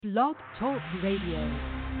Blog Talk Radio.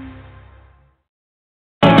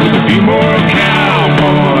 Be more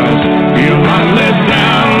cowboys, be a lot less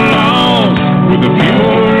down alone. With a few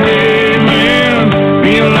more amen,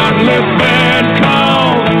 be a lot less bad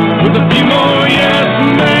calls. With a few more yes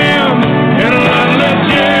men, and a lot less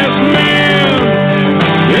yes men.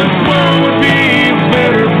 This world would be a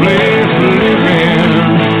better place to live in.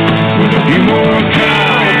 With a few more cowboys.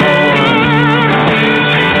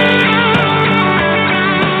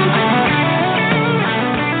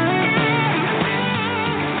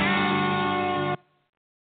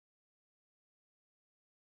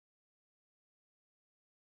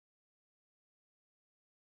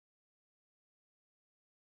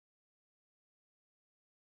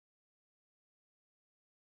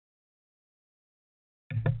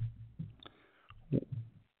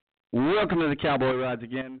 Welcome to the Cowboy Rides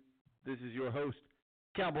Again. This is your host,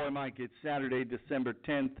 Cowboy Mike. It's Saturday, December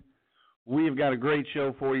 10th. We've got a great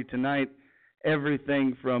show for you tonight.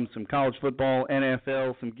 Everything from some college football,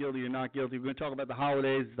 NFL, some guilty or not guilty. We're going to talk about the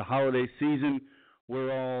holidays, the holiday season.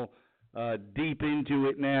 We're all deep into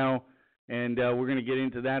it now, and we're going to get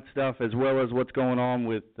into that stuff as well as what's going on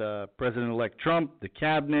with President-elect Trump, the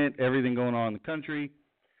cabinet, everything going on in the country.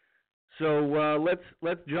 So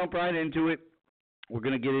let's jump right into it. We're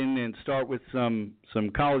going to get in and start with some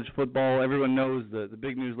college football. Everyone knows the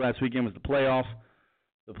big news last weekend was the playoff.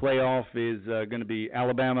 The playoff is going to be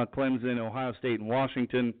Alabama, Clemson, Ohio State, and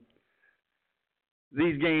Washington.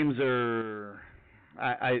 These games are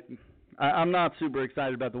I'm not super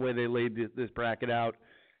excited about the way they laid this bracket out.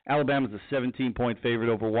 Alabama's a 17-point favorite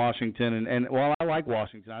over Washington, and while I like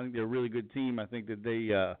Washington, I think they're a really good team. I think that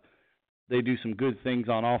they do some good things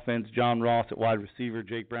on offense. John Ross at wide receiver,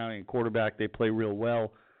 Jake Browning at quarterback, they play real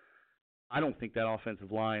well. I don't think that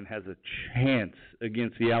offensive line has a chance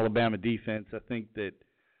against the Alabama defense. I think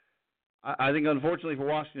unfortunately for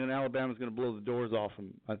Washington, Alabama's going to blow the doors off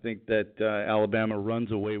them. I think that Alabama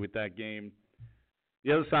runs away with that game.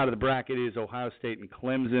 The other side of the bracket is Ohio State and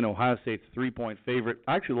Clemson. Ohio State's 3-point favorite.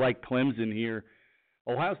 I actually like Clemson here.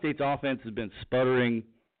 Ohio State's offense has been sputtering.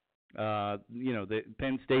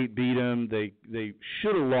 Penn State beat them. They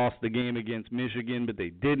should have lost the game against Michigan, but they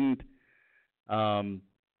didn't. And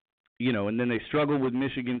then they struggled with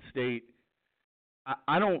Michigan State.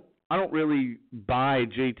 I don't really buy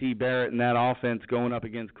J.T. Barrett and that offense going up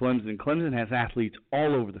against Clemson. Clemson has athletes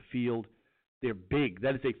all over the field. They're big.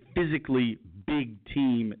 That is a physically big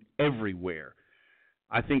team everywhere.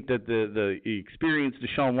 I think that the experience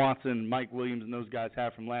Deshaun Watson, Mike Williams, and those guys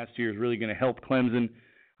have from last year is really going to help Clemson.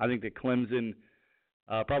 I think that Clemson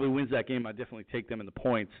probably wins that game. I definitely take them in the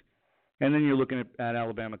points. And then you're looking at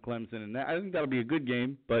Alabama-Clemson, and I think that'll be a good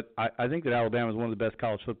game, but I think that Alabama is one of the best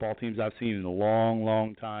college football teams I've seen in a long,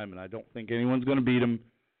 long time, and I don't think anyone's going to beat them.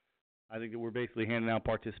 I think that we're basically handing out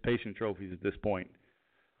participation trophies at this point.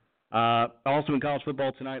 Also in college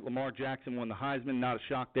football tonight, Lamar Jackson won the Heisman. Not a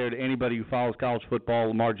shock there to anybody who follows college football.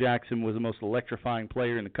 Lamar Jackson was the most electrifying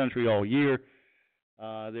player in the country all year.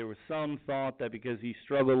 There was some thought that because he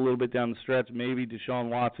struggled a little bit down the stretch, maybe Deshaun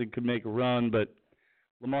Watson could make a run, but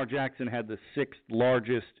Lamar Jackson had the 6th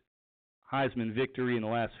largest Heisman victory in the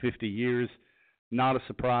last 50 years. Not a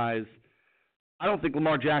surprise. I don't think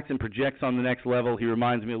Lamar Jackson projects on the next level. He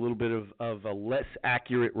reminds me a little bit of a less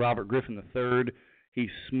accurate Robert Griffin III.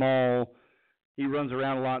 He's small. He runs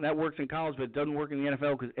around a lot, and that works in college, but it doesn't work in the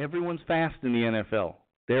NFL because everyone's fast in the NFL.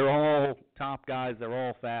 They're all top guys. They're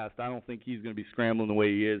all fast. I don't think he's going to be scrambling the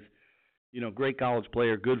way he is. Great college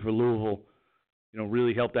player, good for Louisville.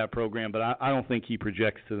 Really helped that program. But I don't think he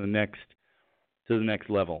projects to the next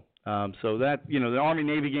level. So that the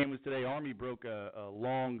Army-Navy game was today. Army broke a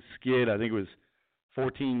long skid. I think it was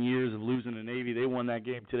 14 years of losing the Navy. They won that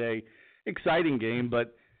game today. Exciting game,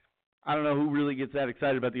 but I don't know who really gets that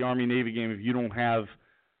excited about the Army-Navy game if you don't have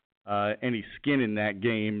any skin in that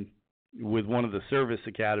game with one of the service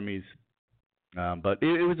academies, but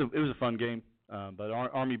it was a fun game. But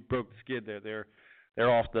Army broke the skid there.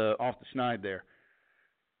 They're off the schneid there.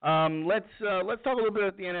 Let's talk a little bit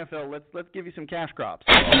about the NFL. Let's give you some cash crops.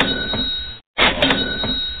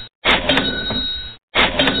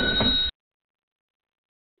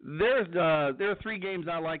 There are 3 games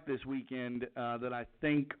I like this weekend that I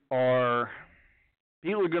think are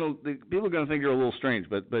people are going to think are a little strange,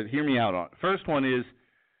 but hear me out on it. First one is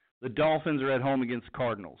the Dolphins are at home against the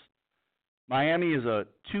Cardinals. Miami is a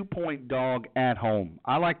 2-point dog at home.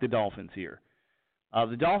 I like the Dolphins here.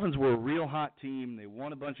 The Dolphins were a real hot team. They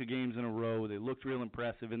won a bunch of games in a row. They looked real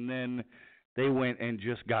impressive, and then they went and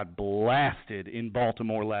just got blasted in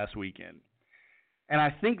Baltimore last weekend. And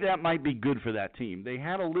I think that might be good for that team. They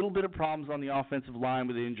had a little bit of problems on the offensive line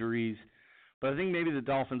with injuries, But I think maybe the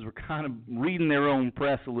Dolphins were kind of reading their own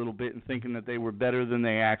press a little bit and thinking that they were better than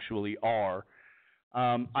they actually are.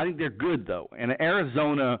 I think they're good, though. And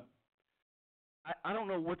Arizona, I don't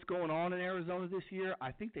know what's going on in Arizona this year.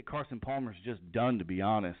 I think that Carson Palmer's just done, to be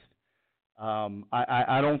honest.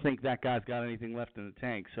 I don't think that guy's got anything left in the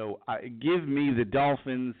tank. So give me the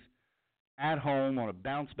Dolphins at home on a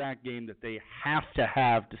bounce-back game that they have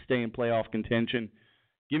to stay in playoff contention.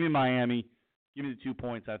 Give me Miami. Give me the 2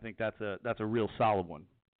 points. I think that's a real solid one.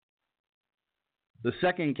 The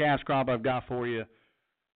second cash crop I've got for you,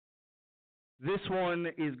 this one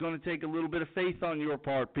is going to take a little bit of faith on your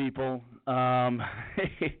part, people.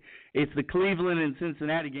 It's the Cleveland and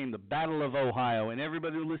Cincinnati game, the Battle of Ohio. And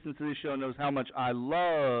everybody who listens to this show knows how much I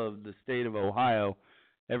love the state of Ohio.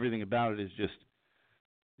 Everything about it is just,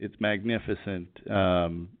 it's magnificent.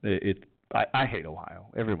 I hate Ohio.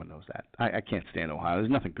 Everyone knows that. I can't stand Ohio. There's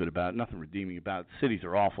nothing good about it, nothing redeeming about it. Cities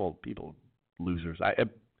are awful. People, losers. If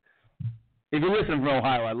you're listening from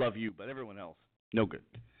Ohio, I love you, but everyone else, no good.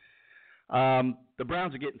 The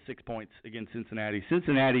Browns are getting 6 points against Cincinnati.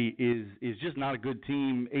 Cincinnati is just not a good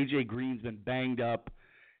team. A.J. Green's been banged up.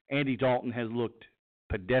 Andy Dalton has looked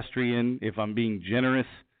pedestrian, if I'm being generous.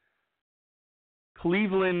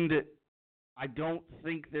 Cleveland, I don't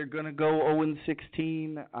think they're going to go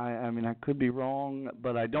 0-16. I mean, I could be wrong,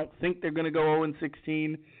 but I don't think they're going to go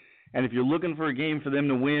 0-16. And if you're looking for a game for them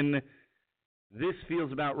to win, this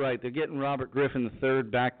feels about right. They're getting Robert Griffin III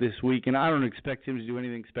back this week, and I don't expect him to do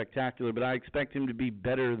anything spectacular, but I expect him to be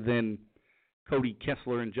better than Cody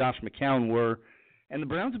Kessler and Josh McCown were. And the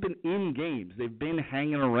Browns have been in games. They've been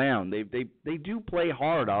hanging around. They do play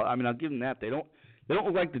hard. I'll give them that. They don't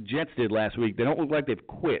look like the Jets did last week. They don't look like they've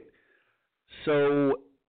quit. So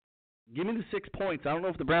give me the 6 points. I don't know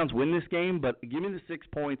if the Browns win this game, but give me the 6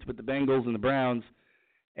 points with the Bengals and the Browns,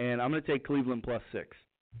 and I'm going to take Cleveland plus 6.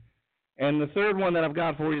 And the third one that I've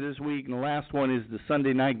got for you this week, and the last one, is the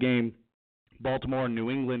Sunday night game, Baltimore and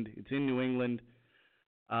New England. It's in New England.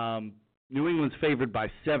 New England's favored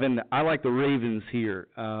by 7. I like the Ravens here.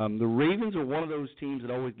 The Ravens are one of those teams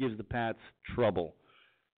that always gives the Pats trouble.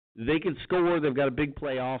 They can score. They've got a big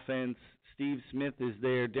play offense. Steve Smith is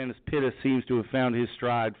there. Dennis Pitta seems to have found his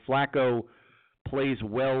stride. Flacco plays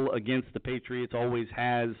well against the Patriots, always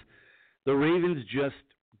has. The Ravens just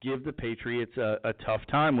give the Patriots a tough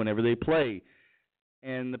time whenever they play.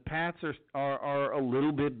 And the Pats are a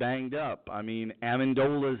little bit banged up. I mean,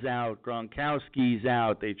 Amendola's out. Gronkowski's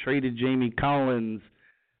out. They traded Jamie Collins.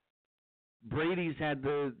 Brady's had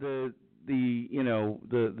the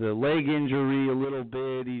leg injury a little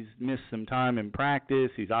bit. He's missed some time in practice.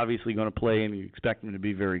 He's obviously going to play, and you expect him to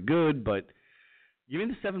be very good. But give me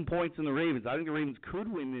the 7 points in the Ravens. I think the Ravens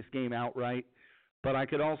could win this game outright. But I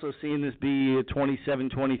could also see this be a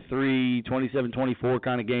 27-23, 27-24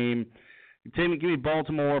 kind of game. Give me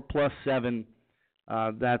Baltimore plus 7.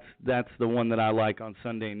 That's the one that I like on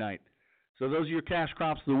Sunday night. So those are your cash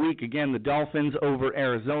crops of the week. Again, the Dolphins over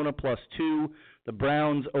Arizona plus 2, the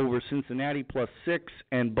Browns over Cincinnati plus 6,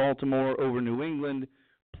 and Baltimore over New England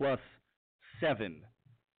plus 7.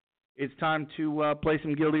 It's time to play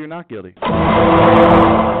some Guilty or Not Guilty.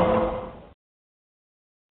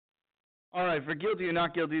 All right, for Guilty or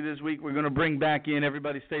Not Guilty this week, we're going to bring back in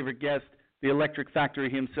everybody's favorite guest, the Electric Factory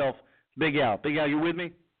himself, Big Al. Big Al, you with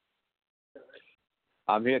me?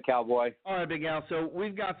 I'm here, Cowboy. All right, Big Al. So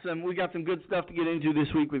we got some good stuff to get into this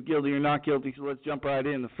week with Guilty or Not Guilty, so let's jump right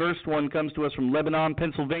in. The first one comes to us from Lebanon,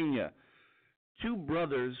 Pennsylvania. 2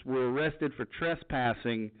 brothers were arrested for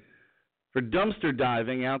trespassing for dumpster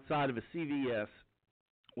diving outside of a CVS.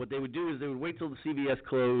 What they would do is they would wait till the CVS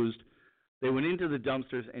closed. They went into the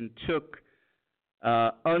dumpsters and took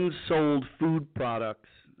unsold food products,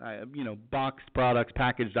 boxed products,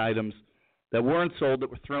 packaged items that weren't sold, that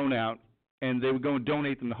were thrown out, and they would go and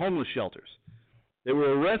donate them to homeless shelters. They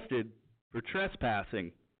were arrested for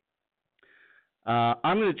trespassing.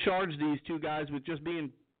 I'm going to charge these 2 guys with just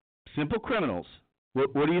being simple criminals.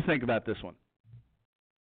 What do you think about this one?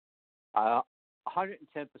 110%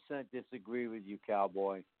 disagree with you,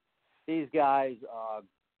 Cowboy. These guys are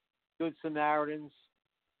good Samaritans,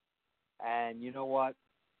 and you know what?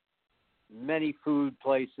 Many food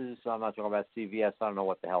places, I'm not talking about CVS, I don't know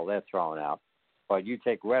what the hell they're throwing out, but you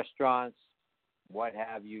take restaurants, what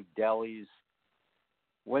have you, delis,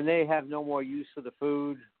 when they have no more use for the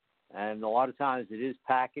food, and a lot of times it is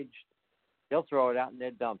packaged, they'll throw it out in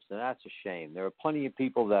their dumpster, and that's a shame. There are plenty of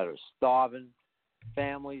people that are starving,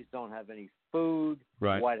 families don't have any food,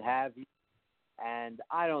 right, what have you. And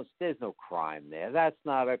there's no crime there. That's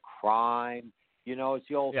not a crime. It's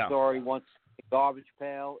the old story. Once a garbage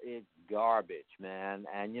pail, it's garbage, man.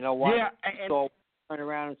 And you know what? Yeah, so turn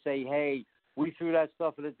around and say, hey, we threw that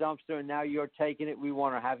stuff in the dumpster, and now you're taking it. We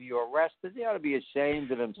want to have you arrested. They ought to be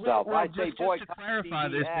ashamed of themselves. Well, I just, say, just boy, to clarify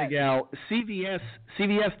this, CVS. Big Al,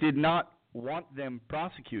 CVS did not want them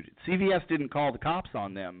prosecuted. CVS didn't call the cops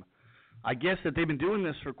on them. I guess that they've been doing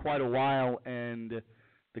this for quite a while, and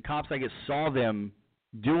the cops, I guess, saw them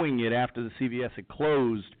doing it after the CVS had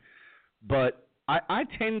closed. But I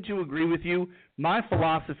tend to agree with you. My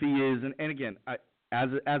philosophy is, and again, as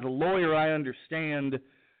a lawyer, I understand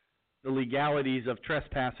the legalities of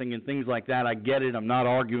trespassing and things like that. I get it. I'm not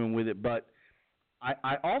arguing with it. But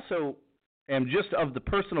I also am just of the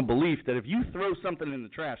personal belief that if you throw something in the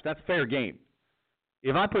trash, that's fair game.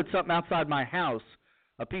 If I put something outside my house,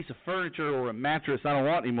 a piece of furniture or a mattress I don't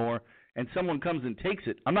want anymore, and someone comes and takes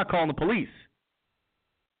it, I'm not calling the police.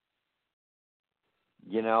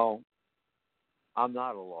 You know, I'm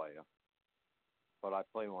not a lawyer, but I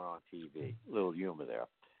play one on TV. A little humor there.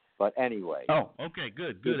 But anyway. Oh, okay,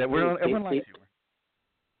 good. Everyone likes humor.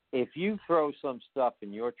 If you throw some stuff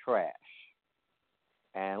in your trash,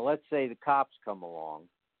 and let's say the cops come along,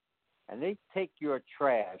 and they take your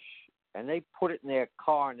trash, and they put it in their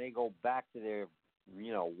car, and they go back to their,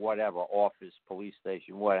 whatever, office, police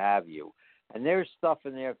station, what have you, and there's stuff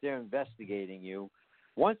in there if they're investigating you,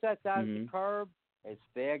 once that's out of the curb, it's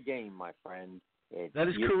fair game, my friend. That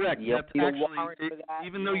is correct. That's actually,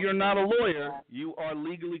 even though you're not a lawyer, you are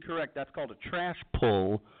legally correct. That's called a trash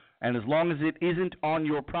pull, and as long as it isn't on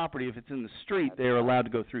your property, if it's in the street, they are allowed to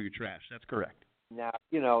go through your trash. That's correct. Now,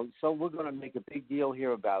 so we're going to make a big deal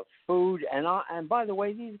here about food, and by the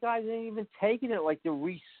way, these guys ain't even taking it like to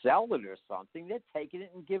resell it or something. They're taking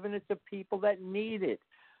it and giving it to people that need it.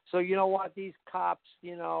 So you know what? These cops,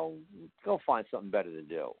 go find something better to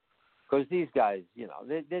do. Because these guys,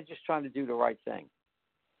 they're just trying to do the right thing.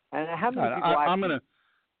 And how many people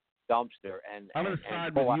dumpster and I'm going to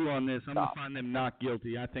side with you on this. I'm going to find them not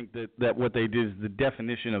guilty. I think that what they did is the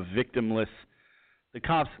definition of victimless. The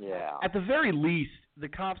cops, at the very least, the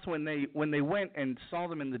cops when they went and saw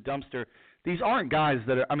them in the dumpster, these aren't guys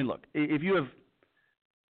that are. I mean, look, if you have,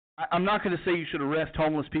 I'm not going to say you should arrest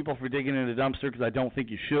homeless people for digging in a dumpster because I don't think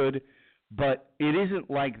you should. But it isn't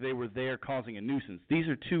like they were there causing a nuisance. These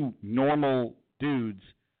are two normal dudes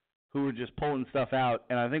who were just pulling stuff out.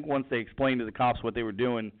 And I think once they explained to the cops what they were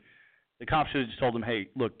doing, the cops should have just told them, hey,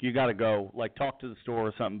 look, you got to go. Like, talk to the store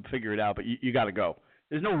or something, figure it out. But you got to go.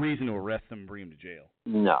 There's no reason to arrest them and bring them to jail.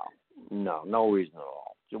 No reason at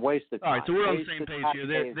all. It's a waste of time. All right, so we're on the same page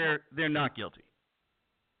here. They're not guilty.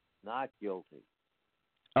 Not guilty.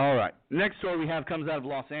 All right. Next story we have comes out of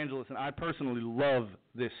Los Angeles, and I personally love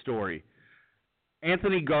this story.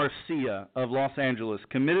 Anthony Garcia of Los Angeles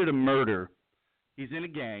committed a murder. He's in a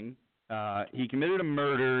gang. He committed a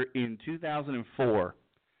murder in 2004.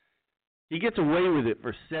 He gets away with it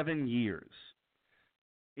for 7 years.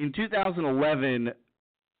 In 2011,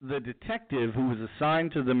 the detective who was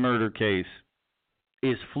assigned to the murder case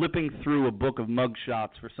is flipping through a book of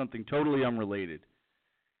mugshots for something totally unrelated.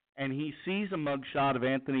 And he sees a mugshot of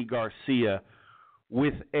Anthony Garcia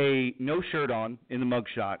with no shirt on in the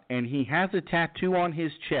mugshot, and he has a tattoo on his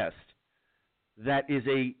chest that is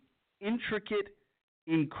a intricate,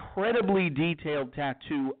 incredibly detailed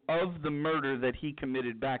tattoo of the murder that he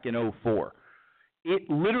committed back in 2004. It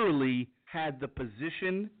literally had the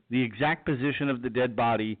position, the exact position of the dead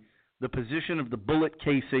body, the position of the bullet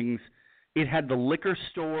casings. It had the liquor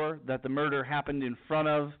store that the murder happened in front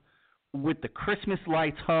of, with the Christmas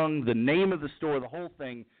lights hung, the name of the store, the whole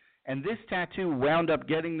thing. And this tattoo wound up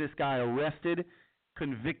getting this guy arrested,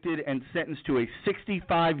 convicted, and sentenced to a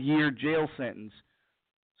 65-year jail sentence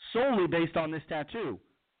solely based on this tattoo.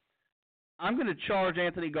 I'm going to charge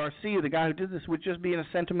Anthony Garcia, the guy who did this, with just being a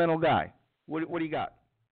sentimental guy. What do you got?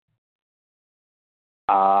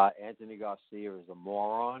 Anthony Garcia is a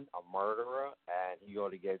moron, a murderer, and he ought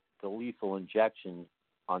to get the lethal injection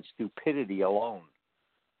on stupidity alone.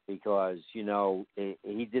 Because, he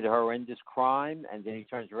did a horrendous crime, and then he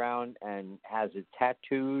turns around and has it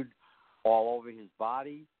tattooed all over his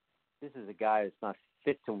body. This is a guy that's not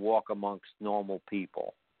fit to walk amongst normal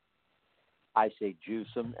people. I say juice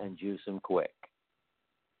him and juice him quick.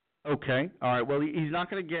 Okay. All right. Well, he's not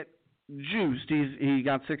going to get juiced. He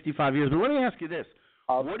got 65 years. But let me ask you this.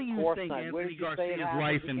 What do you think Anthony Garcia's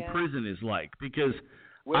life in prison is like? Because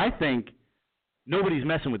I think nobody's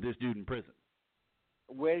messing with this dude in prison.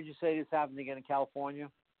 Where did you say this happened again in California?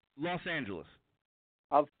 Los Angeles.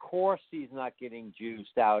 Of course he's not getting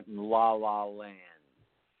juiced out in La La Land.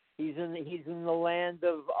 He's in the land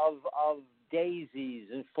of daisies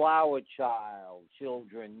and flower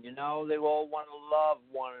children. They all want to love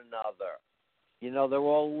one another. They're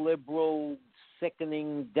all liberal,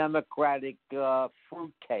 sickening, democratic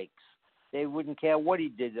fruitcakes. they wouldn't care what he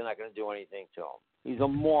did. They're not going to do anything to him. He's a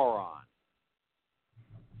moron.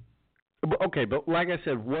 Okay, but like I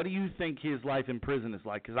said, what do you think his life in prison is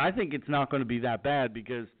like? Because I think it's not going to be that bad,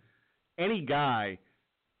 because any guy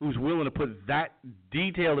who's willing to put that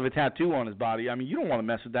detailed of a tattoo on his body, I mean, you don't want to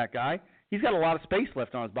mess with that guy. He's got a lot of space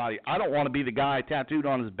left on his body. I don't want to be the guy tattooed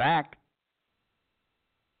on his back.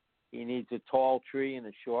 He needs a tall tree and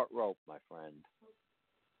a short rope, my friend.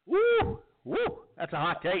 Woo! Woo! That's a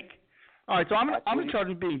hot take. All right, so I'm going to charge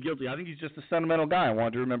him with being guilty. I think he's just a sentimental guy. I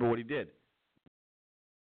wanted to remember what he did.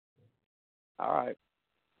 All right.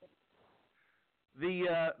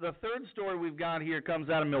 The third story we've got here comes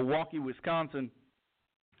out of Milwaukee, Wisconsin.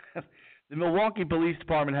 The Milwaukee Police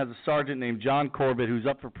Department has a sergeant named John Corbett who's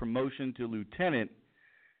up for promotion to lieutenant.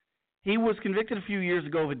 He was convicted a few years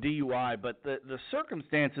ago of a DUI, but the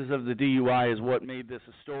circumstances of the DUI is what made this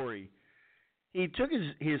a story. He took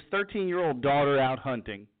his 13-year-old daughter out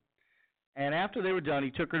hunting, and after they were done,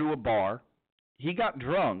 he took her to a bar. He got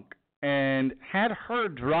drunk and had her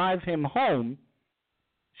drive him home.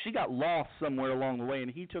 She got lost somewhere along the way, and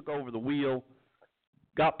he took over the wheel,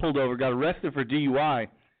 got pulled over, got arrested for DUI.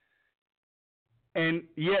 And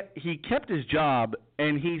yet he kept his job,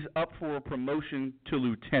 and he's up for a promotion to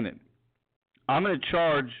lieutenant. I'm going to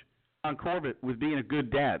charge John Corbett with being a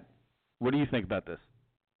good dad. What do you think about this?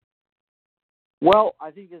 Well,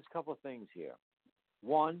 I think there's a couple of things here.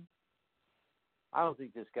 One, I don't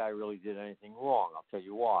think this guy really did anything wrong. I'll tell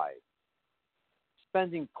you why.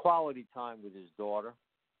 Spending quality time with his daughter,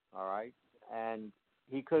 all right, and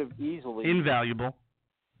he could have easily... Invaluable.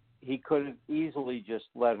 He could have easily just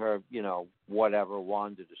let her, whatever,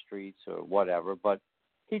 wander the streets or whatever, but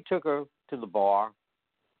he took her to the bar,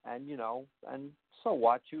 and, and so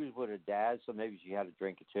what? She was with her dad, so maybe she had a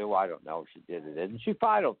drink or two. I don't know if she did or didn't.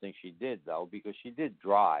 I don't think she did, though, because she did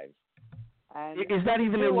drive. And is that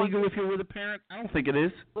even illegal if you're with a parent? I don't think it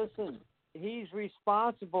is. Listen, he's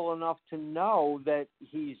responsible enough to know that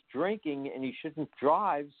he's drinking and he shouldn't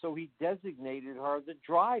drive, so he designated her the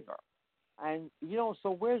driver. And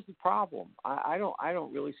so where's the problem? I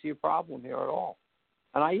don't really see a problem here at all.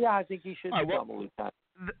 And I think he should become a lieutenant.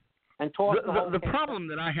 And talk the problem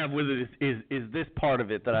that I have with it is this part of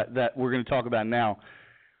it that we're going to talk about now.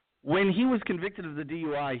 When he was convicted of the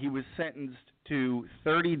DUI, he was sentenced to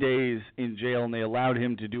 30 days in jail, and they allowed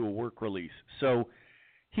him to do a work release. So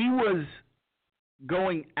he was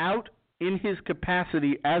going out in his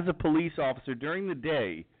capacity as a police officer during the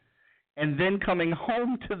day and then coming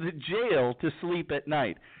home to the jail to sleep at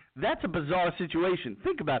night. That's a bizarre situation.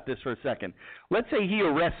 Think about this for a second. Let's say he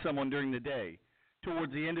arrests someone during the day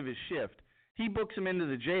towards the end of his shift. He books him into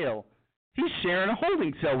the jail. He's sharing a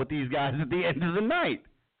holding cell with these guys at the end of the night.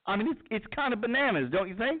 I mean, it's kind of bananas, don't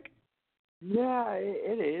you think? Yeah,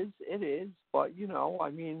 it is. It is. But,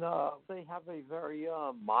 they have a very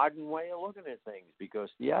modern way of looking at things because,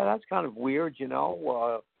 that's kind of weird,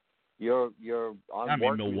 You're on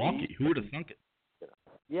work Milwaukee. Who would have thunk it?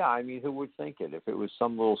 Yeah, who would think it? If it was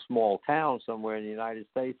some little small town somewhere in the United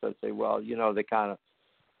States, I'd say, well, they're kind of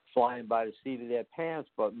flying by the seat of their pants.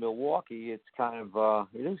 But Milwaukee, it's kind of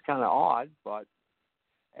it is kind of odd. But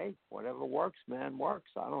hey, whatever works, man, works.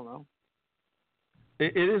 I don't know.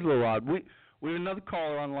 It is a little odd. We have another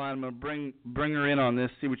caller online. I'm going to bring her in on this.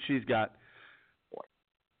 See what she's got.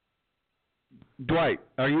 Dwight,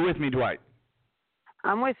 are you with me, Dwight?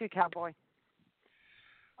 I'm with you, Cowboy.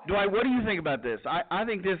 Dwight, what do you think about this? I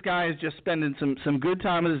think this guy is just spending some good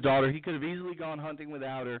time with his daughter. He could have easily gone hunting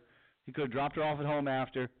without her. He could have dropped her off at home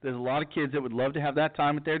after. There's a lot of kids that would love to have that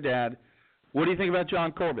time with their dad. What do you think about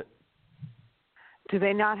John Corbett? Do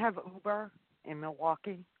they not have Uber in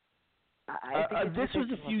Milwaukee? This was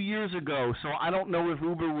a few years ago, so I don't know if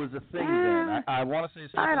Uber was a thing then. I want to say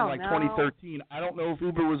something like 2013. I don't know if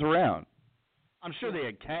Uber was around. I'm sure they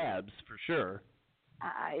had cabs for sure.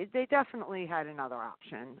 They definitely had another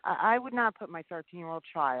option. I would not put my 13-year-old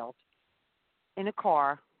child in a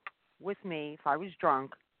car with me if I was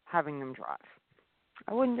drunk, having them drive.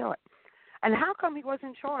 I wouldn't do it. And how come he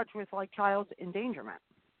wasn't charged with, child endangerment?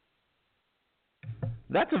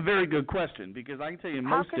 That's a very good question because I can tell you in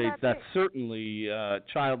most states that's certainly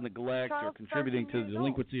child neglect or contributing to the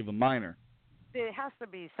delinquency of a minor. There has to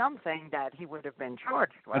be something that he would have been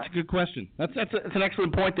charged with. That's a good question. That's an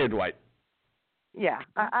excellent point there, Dwight. Yeah,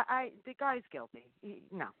 the guy's guilty.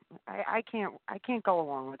 I can't go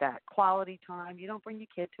along with that. Quality time. You don't bring your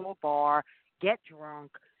kid to a bar, get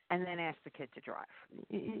drunk, and then ask the kid to drive.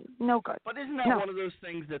 No good. But isn't that one of those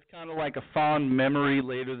things that's kind of like a fond memory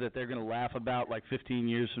later that they're going to laugh about 15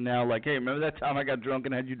 years from now? Like, hey, remember that time I got drunk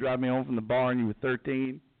and had you drive me home from the bar and you were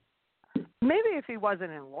 13? Maybe if he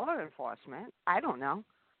wasn't in law enforcement. I don't know.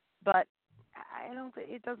 But I don't think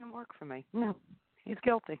it doesn't work for me. No, he's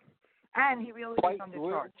guilty, and he really is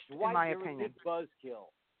undercharged, in my opinion. Dwight, buzzkill.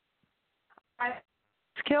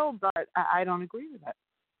 He's killed, but I don't agree with that.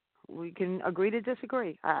 We can agree to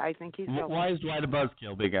disagree. I think he's guilty. Why is Dwight a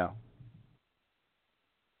buzzkill, Big Al?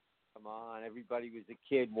 Come on, everybody was a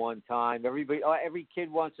kid one time. Every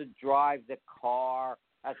kid wants to drive the car.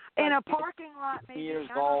 In a parking lot, maybe. Years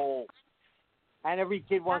old. And every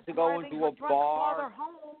kid wants to go into a bar.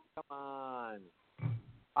 Home. Come on.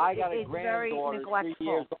 I got a granddaughter, 3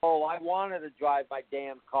 years old. I want her to drive my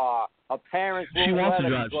damn car. Her parents won't She wants let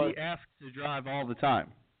to her drive. She asks to drive all the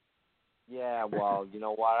time. Yeah, well, you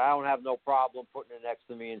know what? I don't have no problem putting her next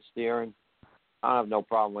to me and steering. I don't have no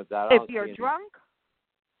problem with that. If you're drunk?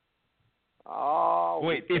 Oh.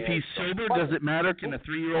 Wait, if he's sober, does it matter? Can a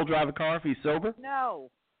 3-year-old drive a car if he's sober? No,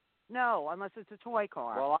 unless it's a toy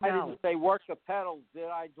car. Well, I didn't say work the pedals, did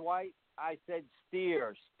I, Dwight? I said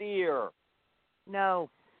steer. No.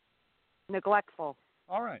 Neglectful.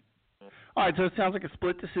 All right, so it sounds like a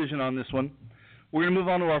split decision on this one. We're going to move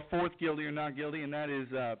on to our fourth guilty or not guilty, and that is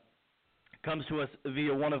comes to us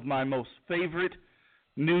via one of my most favorite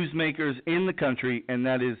newsmakers in the country, and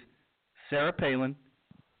that is Sarah Palin.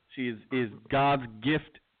 She is God's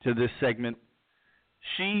gift to this segment.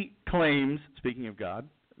 She claims, speaking of God,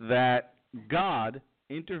 that God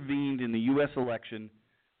intervened in the U.S. election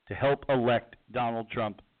to help elect Donald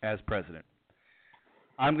Trump as president.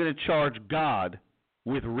 I'm going to charge God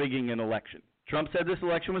with rigging an election. Trump said this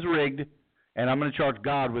election was rigged, and I'm going to charge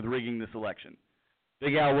God with rigging this election.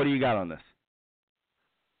 Big Al, what do you got on this?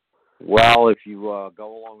 Well, if you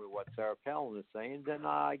go along with what Sarah Palin is saying, then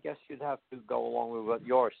I guess you'd have to go along with what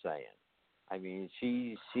you're saying. I mean,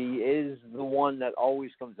 she is the one that always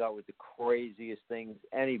comes out with the craziest things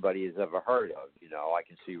anybody has ever heard of. You know, I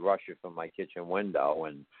can see Russia from my kitchen window,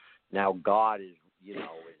 and now God is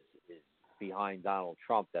behind Donald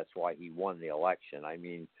Trump. That's why he won the election. I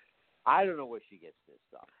mean, I don't know where she gets this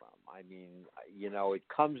stuff from. I mean, you know, it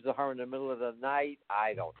comes to her in the middle of the night.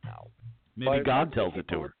 I don't know. Maybe God tells it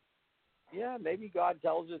to her. Yeah, maybe God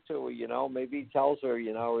tells it to her, you know. Maybe he tells her,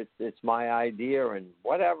 you know, it's my idea and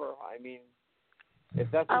whatever. I mean, if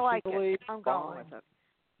that's what she believes, I'm going with it.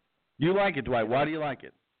 You like it, Dwight. Why do you like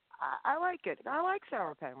it? I like it. I like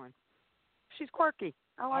Sarah Palin. She's quirky.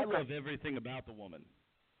 I love everything about the woman.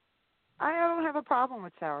 I don't have a problem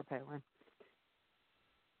with Sarah Palin.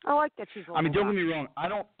 I like that she's. I mean, don't get me wrong. I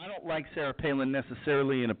don't like Sarah Palin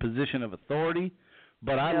necessarily in a position of authority,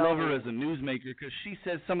 but I love her as a newsmaker because she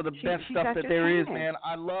says some of the best stuff that there is. Man,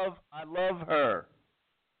 I love her.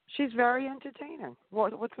 She's very entertaining.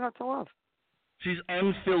 What's not to love? She's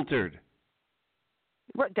unfiltered.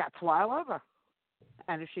 Well, that's why I love her.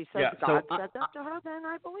 And if she says God said that to her, then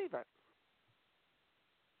I believe it.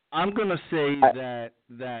 I'm going to say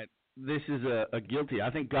that this is a guilty. I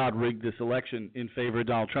think God rigged this election in favor of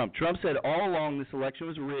Donald Trump. Trump said all along this election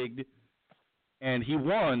was rigged, and he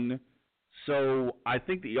won. So I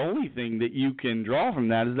think the only thing that you can draw from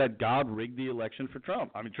that is that God rigged the election for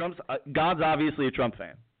Trump. I mean, God's obviously a Trump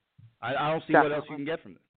fan. I don't see what else you can get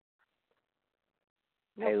from this.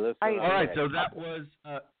 Hey, listen. All right, so that was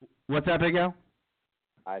what's that, Big Al?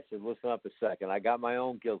 I said, listen up a second. I got my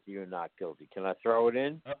own guilty or not guilty. Can I throw it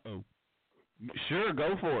in? Uh-oh. Sure,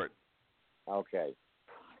 go for it. Okay.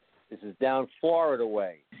 This is down Florida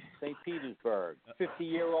way, St. Petersburg.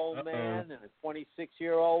 50-year-old man and a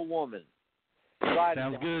 26-year-old woman.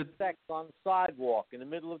 Sounds good. Sex on the sidewalk in the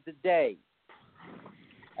middle of the day,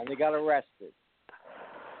 and they got arrested.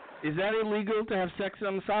 Is that illegal to have sex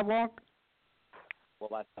on the sidewalk? Well,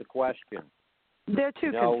 that's the question. They're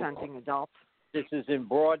two consenting adults. This is in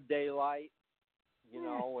broad daylight, you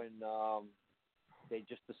know, and they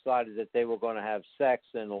just decided that they were going to have sex,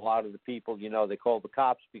 and a lot of the people, you know, they called the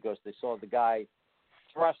cops because they saw the guy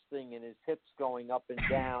thrusting and his hips going up and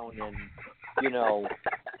down, and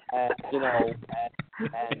and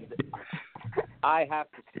I have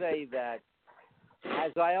to say that,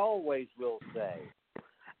 as I always will say,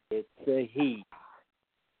 it's the heat.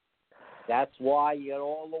 That's why you got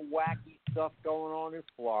all the wacky stuff going on in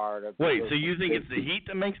Florida. Wait, so you think it's the heat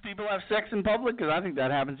that makes people have sex in public? Because I think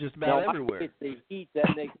that happens just about everywhere. I think it's the heat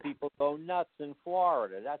that makes people go nuts in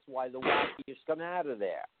Florida. That's why the wackiest come out of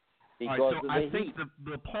there. Because of the heat. I think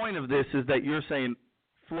the point of this is that you're saying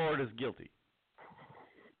Florida's guilty.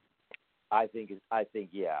 I think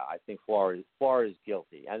Florida's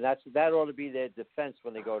guilty, and that ought to be their defense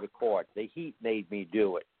when they go to court. The heat made me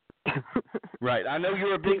do it. Right. I know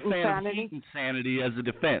you're a big fan of heat insanity as a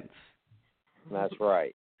defense. That's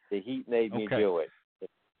right. The heat made me do it.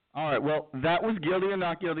 All right. Well, that was guilty or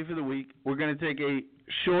not guilty for the week. We're going to take a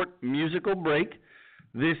short musical break.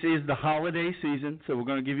 This is the holiday season, so we're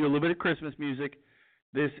going to give you a little bit of Christmas music.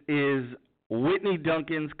 This is Whitney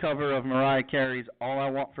Duncan's cover of Mariah Carey's All I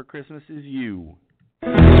Want for Christmas Is You.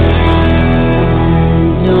 Don't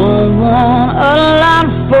want a lot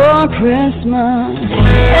for Christmas.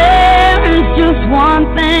 There is just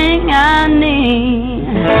one thing I need.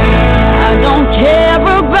 I don't care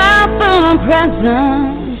about the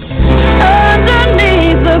presents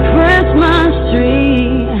underneath the Christmas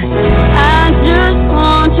tree. I just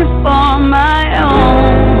want you for my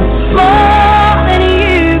own, more than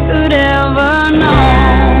you could ever know.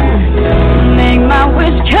 Make my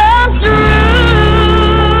wish come true.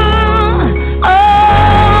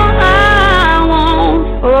 All I want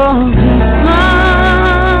for Christmas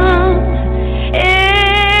is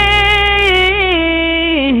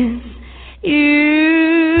you.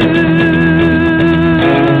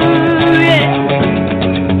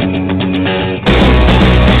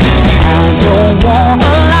 Want a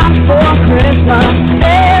lot for Christmas.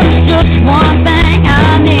 There's just one thing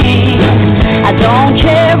I need. I don't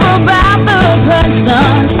care about the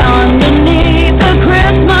presents underneath the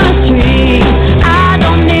Christmas tree. I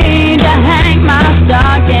don't need to hang my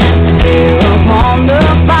stocking here upon the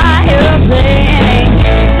fireplace.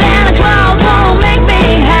 Santa Claus won't make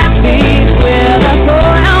me happy with a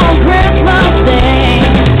toy on Christmas Day.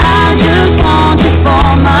 I just want you for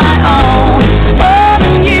my own, more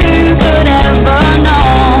than you could ever know.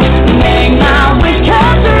 Make my wish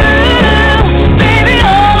come true. Baby,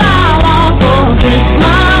 all I want for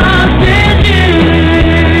Christmas is you.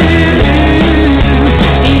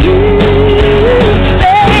 You,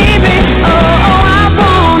 baby, oh, I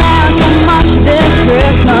won't ask for much this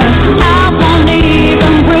Christmas. I won't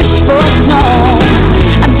even wish for snow.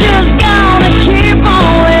 I'm just gonna keep on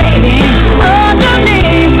waiting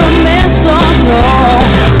underneath the mistletoe.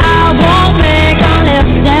 I won't make a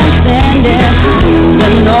list and send it to the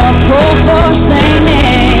North Pole for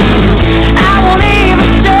singing. I won't even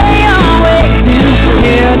stay awake to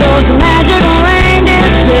hear those magic reindeer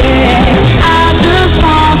say. I just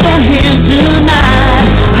want to hear tonight,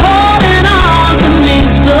 holding on to me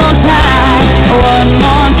so tight. What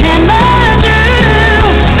more can I do?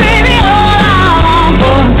 Baby, all I want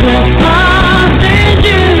for Christmas is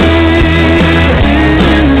you.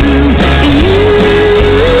 You,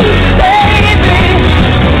 baby.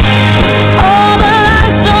 All the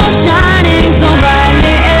lights are shining so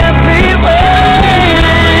brightly everywhere.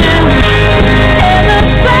 And the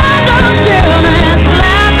sound of children's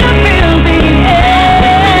laughter fills the air.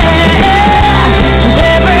 And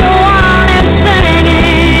everyone is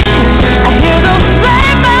singing. I hear those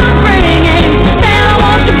sleigh bells ringing. Santa,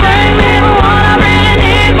 won't you bring me what I really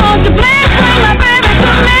need? Won't you please bring my baby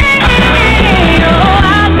to me? Oh,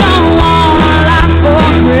 I don't want a lot for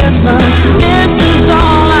Christmas. This is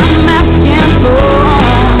all I'm asking for.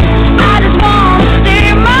 I just want to see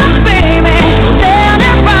my baby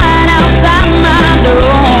standing right outside my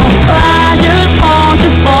door. I just want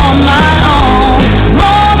you for my own,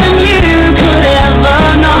 more than you could ever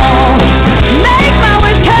know. Make my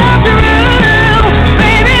wish come true.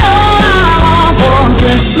 Baby, all I want for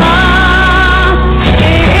Christmas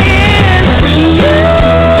is you.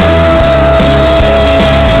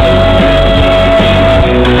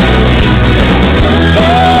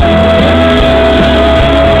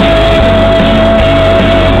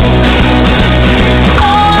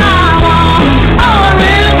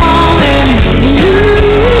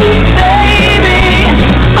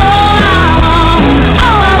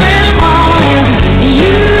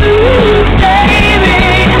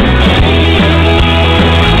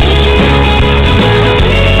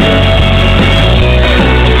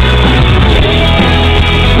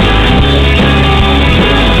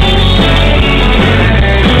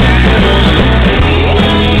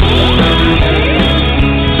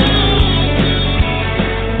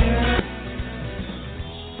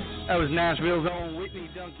 That was Nashville's own Whitney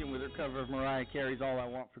Duncan with her cover of Mariah Carey's All I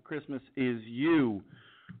Want for Christmas Is You.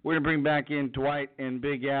 We're going to bring back in Dwight and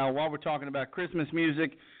Big Al. While we're talking about Christmas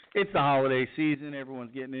music, it's the holiday season.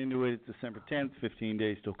 Everyone's getting into it. It's December 10th, 15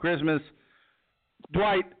 days till Christmas.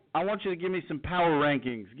 Dwight, I want you to give me some power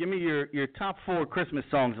rankings. Give me your top 4 Christmas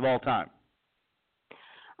songs of all time.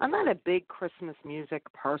 I'm not a big Christmas music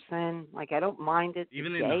person. Like, I don't mind it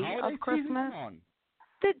Even the in the day holiday of Christmas. season? Come on.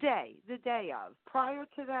 The day of. Prior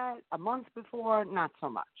to that, a month before, not so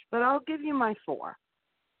much. But I'll give you my 4.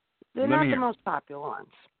 They're Let not me the hear. most popular ones.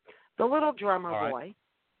 The Little Drummer All Boy.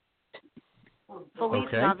 Feliz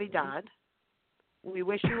Okay. Navidad. We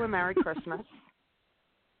Wish You a Merry Christmas.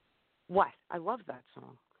 What? I love that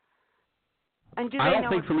song. And do they I don't know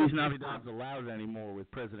think it's Feliz Christmas Navidad's time? allowed anymore with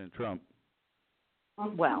President Trump.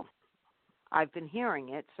 Well, I've been hearing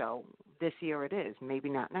it, so this year it is. Maybe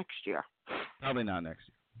not next year. Probably not next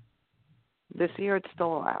year. This year it's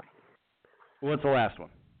still allowed. What's the last one?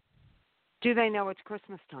 Do they know it's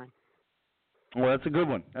Christmas time? Well, that's a good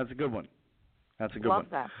one. That's a good one. Love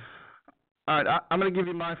that. All right, I'm going to give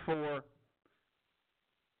you my 4.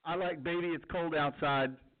 I like Baby It's Cold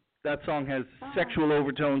Outside. That song has sexual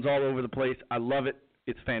overtones all over the place. I love it.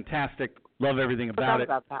 It's fantastic. Love everything about it.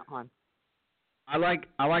 About that one. I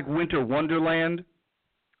like Winter Wonderland.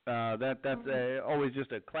 That's always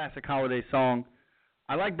just a classic holiday song.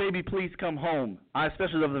 I like Baby Please Come Home. I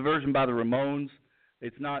especially love the version by the Ramones.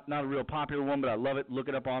 It's not a real popular one, but I love it. Look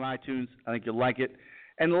it up on iTunes. I think you'll like it.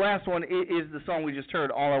 And the last one is the song we just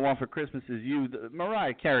heard, All I Want for Christmas Is You.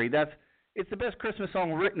 Mariah Carey. It's the best Christmas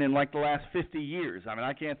song written in like the last 50 years. I mean,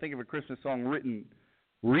 I can't think of a Christmas song written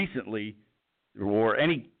recently or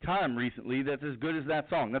any time recently that's as good as that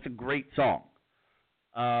song. That's a great song.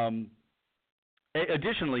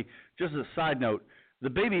 Additionally, just as a side note, the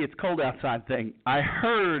Baby It's Cold Outside thing, I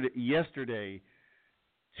heard yesterday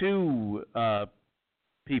 2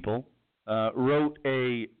 people wrote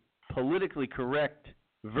a politically correct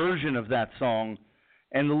version of that song,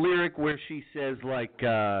 and the lyric where she says, like,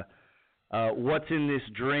 what's in this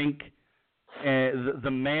drink?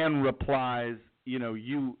 The man replies,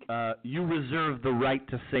 you reserve the right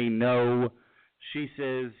to say no. She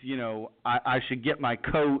says, I should get my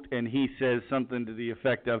coat, and he says something to the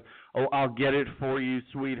effect of, oh, I'll get it for you,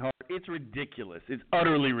 sweetheart. It's ridiculous. It's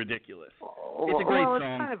utterly ridiculous. It's a great song.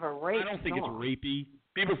 It's kind of a rape I don't think song. It's rapey.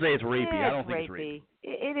 People say it's rapey. Yeah, I don't think it's rapey.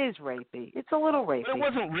 It is rapey. It's a little rapey. But it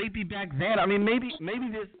wasn't rapey back then. I mean, maybe this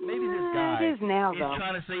guy it is now, is though.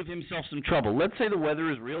 trying to save himself some trouble. Let's say the weather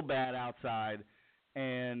is real bad outside,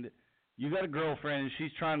 and you got a girlfriend, and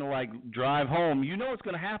she's trying to, like, drive home. You know what's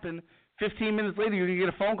going to happen. 15 minutes later, you're going to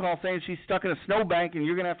get a phone call saying she's stuck in a snowbank, and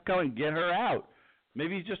you're going to have to come and get her out.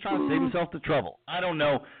 Maybe he's just trying to save himself the trouble. I don't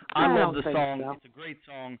know. I love the song. So. It's a great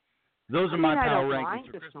song. Those are my power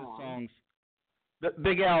rankings for Christmas songs.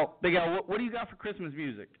 Big Al, what do you got for Christmas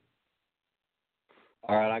music?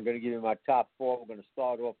 All right, I'm going to give you my top 4. We're going to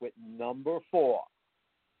start off with number 4.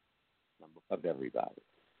 Number of everybody.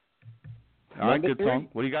 All right, good song.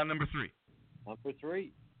 What do you got number 3? Number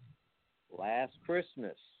 3, Last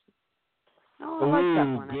Christmas. Oh, I like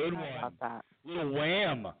that one. Good one. one. That. Little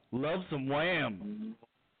Wham. Love some Wham.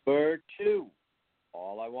 Number 2,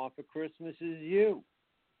 All I Want for Christmas Is You.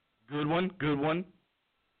 Good one.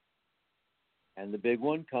 And the big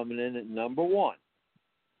one coming in at number 1,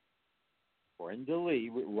 Brenda Lee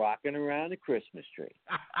with Rocking Around the Christmas Tree.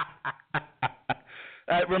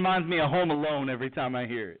 That reminds me of Home Alone every time I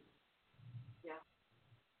hear it. Yeah.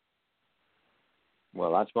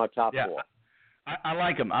 Well, that's my top 4. I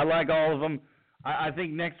like them. I like all of them. I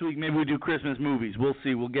think next week maybe we do Christmas movies. We'll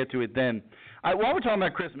see. We'll get to it then. While we're talking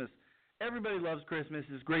about Christmas, everybody loves Christmas.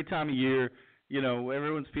 It's a great time of year.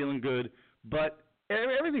 Everyone's feeling good. But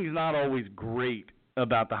everything's not always great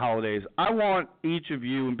about the holidays. I want each of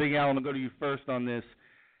you, and Big Al, I'm going to go to you first on this.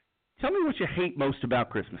 Tell me what you hate most about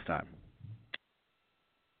Christmas time.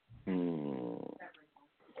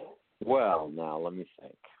 Well, now, let me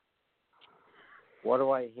think. What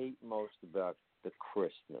do I hate most about the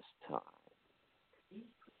Christmas time?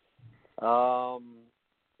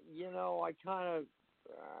 I kind of,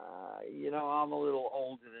 I'm a little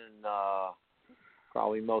older than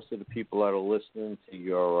probably most of the people that are listening to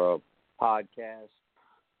your podcast.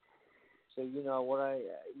 So,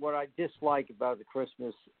 what I dislike about the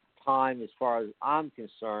Christmas time, as far as I'm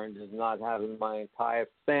concerned, is not having my entire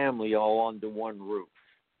family all under one roof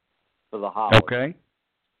for the holidays. Okay.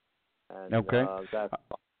 And, okay. That's,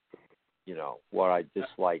 what I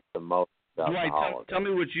dislike the most about the holidays. Tell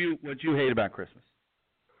me what you hate about Christmas.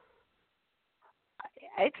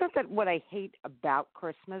 It's not that what I hate about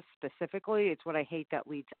Christmas specifically. It's what I hate that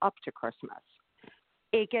leads up to Christmas.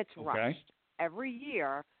 It gets rushed every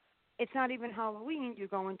year. It's not even Halloween. You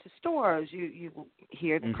go into stores, you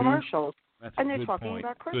hear the commercials, and they're talking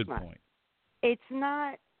about Christmas. Good point. It's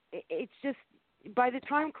not. It's just by the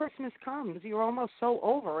time Christmas comes, you're almost so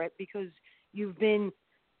over it because you've been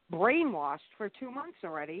brainwashed for 2 months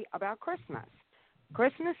already about Christmas.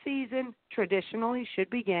 Christmas season traditionally should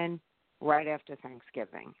begin right after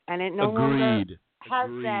Thanksgiving, and it no longer has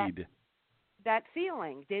that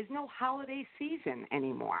feeling. There's no holiday season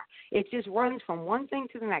anymore. It just runs from one thing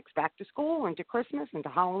to the next, back to school, into Christmas, into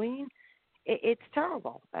Halloween. It's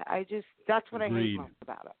terrible. That's what I hate most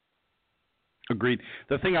about it. Agreed.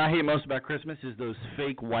 The thing I hate most about Christmas is those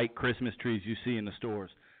fake white Christmas trees you see in the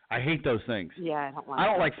stores. I hate those things. Yeah, I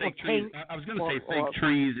don't like fake trees. I was going to say fake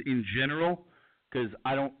trees in general because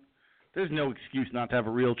there's no excuse not to have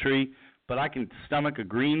a real tree. but I can stomach a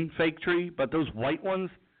green fake tree. But those white ones,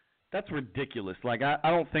 that's ridiculous. Like, I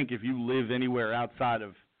don't think if you live anywhere outside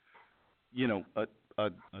of, a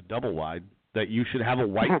double wide, that you should have a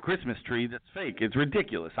white Christmas tree that's fake. It's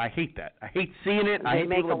ridiculous. I hate that. I hate seeing it. I They hate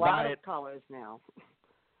make people a that lot buy of it. colors now.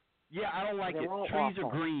 Yeah, I don't like They're it. all Trees awful.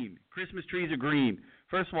 are green. Christmas trees are green.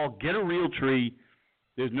 First of all, get a real tree.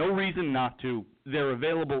 There's no reason not to. They're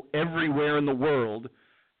available everywhere in the world.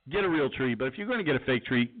 Get a real tree, but if you're going to get a fake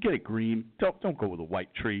tree, get it green. Don't go with a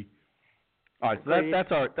white tree. All right,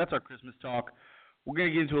 so that's our Christmas talk. We're going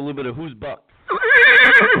to get into a little bit of who's bucked.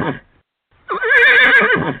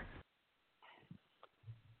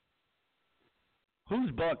 Who's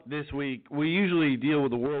bucked this week? We usually deal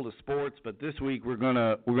with the world of sports, but this week we're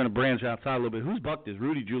gonna branch outside a little bit. Who's bucked is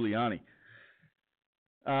Rudy Giuliani.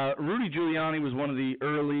 Rudy Giuliani was one of the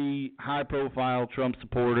early high-profile Trump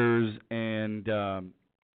supporters, and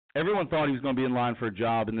everyone thought he was going to be in line for a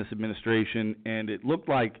job in this administration, and it looked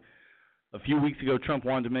like a few weeks ago Trump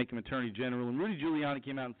wanted to make him Attorney General, and Rudy Giuliani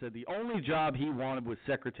came out and said the only job he wanted was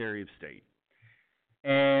Secretary of State.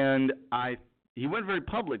 And he went very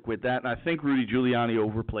public with that, and I think Rudy Giuliani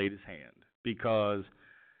overplayed his hand because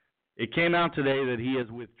it came out today that he has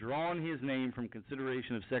withdrawn his name from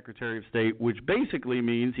consideration of Secretary of State, which basically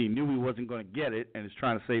means he knew he wasn't going to get it and is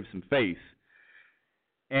trying to save some face.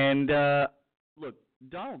 And, look,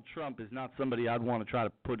 Donald Trump is not somebody I'd want to try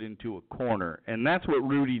to put into a corner, and that's what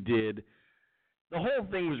Rudy did. The whole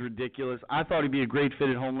thing was ridiculous. I thought he'd be a great fit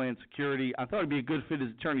at Homeland Security. I thought he'd be a good fit as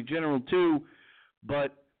Attorney General, too,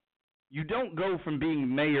 but you don't go from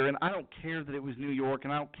being mayor, and I don't care that it was New York,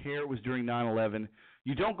 and I don't care it was during 9/11.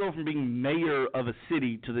 You don't go from being mayor of a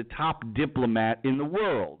city to the top diplomat in the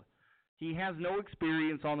world. He has no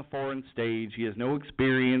experience on the foreign stage. He has no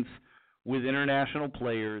experience with international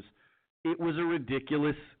players. It was a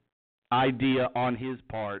ridiculous idea on his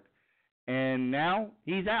part, and now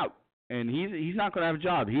he's out, and he's not going to have a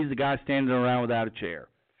job. He's the guy standing around without a chair.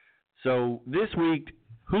 So this week,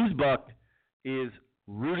 who's bucked is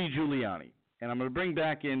Rudy Giuliani. And I'm going to bring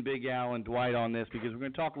back in Big Al and Dwight on this because we're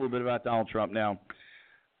going to talk a little bit about Donald Trump now.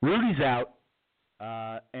 Rudy's out,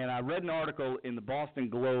 and I read an article in the Boston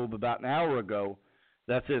Globe about an hour ago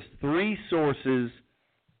that says 3 sources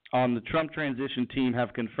on the Trump transition team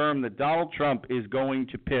have confirmed that Donald Trump is going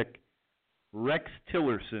to pick Rex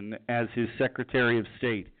Tillerson as his Secretary of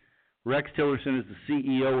State. Rex Tillerson is the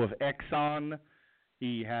CEO of Exxon.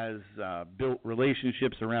 He has built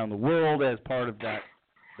relationships around the world as part of that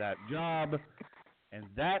job, and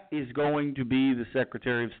that is going to be the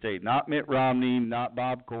Secretary of State. Not Mitt Romney, not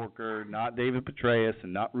Bob Corker, not David Petraeus,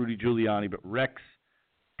 and not Rudy Giuliani, but Rex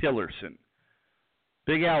Tillerson.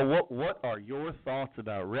 Big Al, what are your thoughts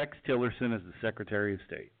about Rex Tillerson as the Secretary of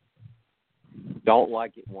State? Don't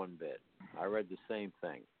like it one bit. I read the same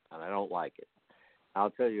thing, and I don't like it. I'll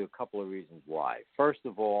tell you a couple of reasons why. First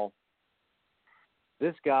of all,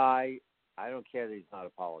 this guy, I don't care that he's not a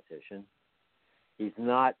politician. He's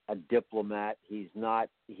not a diplomat. He's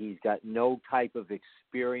got no type of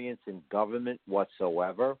experience in government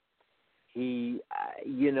whatsoever. He,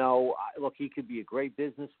 look, he could be a great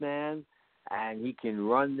businessman, and he can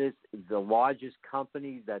run the largest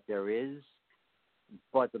company that there is.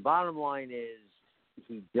 But the bottom line is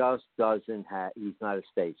he just he's not a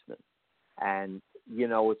statesman. And,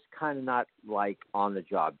 it's kind of not like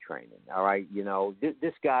on-the-job training, all right?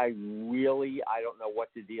 This guy really, I don't know what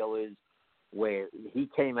the deal is, where he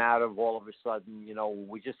came out of all of a sudden,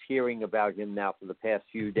 we're just hearing about him now for the past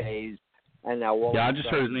few days. And now I just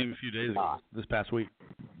heard his name a few days ago, this past week.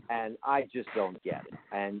 And I just don't get it.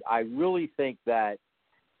 And I really think that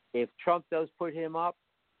if Trump does put him up,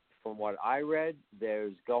 from what I read,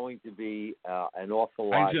 there's going to be an awful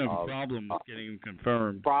lot of problem with getting him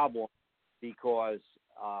confirmed. Problem, because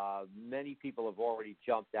many people have already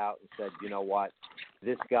jumped out and said, you know what,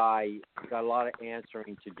 this guy got a lot of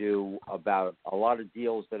answering to do about a lot of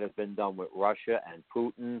deals that have been done with Russia and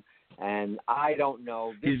Putin, and I don't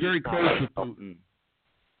know. He's very close to Putin.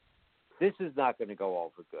 This is not going to go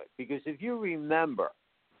over good, because if you remember,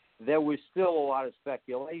 there was still a lot of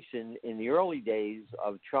speculation in the early days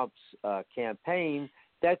of Trump's campaign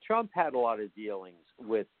that Trump had a lot of dealings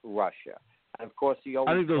with Russia. And of course, he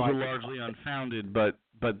always I think those are largely unfounded, but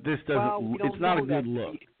this doesn't. Well, it's not a good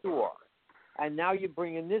look. Sure. And now you're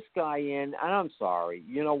bringing this guy in, and I'm sorry.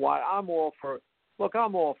 You know what? I'm all for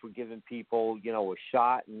giving people, a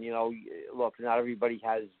shot. And look, not everybody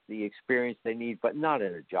has the experience they need, but not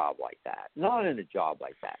in a job like that. Not in a job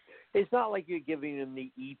like that. It's not like you're giving them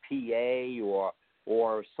the EPA or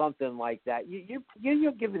or something like that.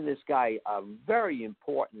 You're giving this guy a very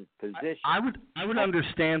important position. I would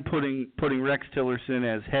understand putting Rex Tillerson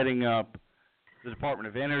as heading up the Department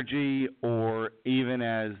of Energy or even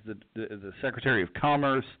as the Secretary of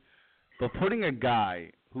Commerce, but putting a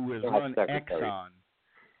guy who has run Exxon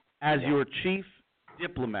as your chief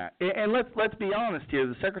diplomat, and let's be honest here,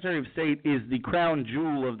 the Secretary of State is the crown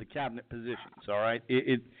jewel of the cabinet positions. All right,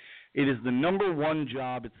 it is the number one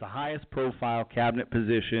job. It's the highest profile cabinet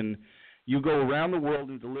position. You go around the world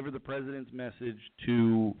and deliver the president's message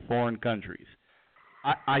to foreign countries.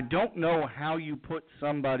 I don't know how you put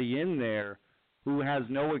somebody in there who has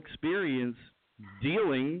no experience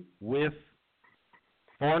dealing with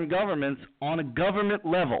foreign governments on a government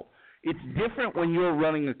level. It's different when you're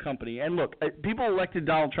running a company. And look, people elected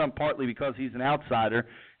Donald Trump partly because he's an outsider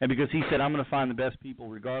and because he said, I'm going to find the best people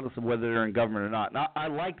regardless of whether they're in government or not. Now, I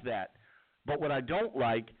like that. But what I don't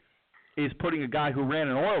like is putting a guy who ran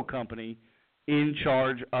an oil company in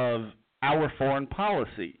charge of our foreign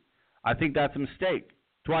policy. I think that's a mistake.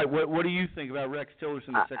 Dwight, what do you think about Rex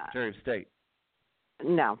Tillerson, the Secretary of State?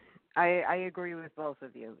 No, I agree with both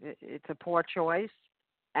of you. It's a poor choice,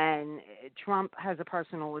 and Trump has a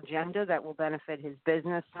personal agenda that will benefit his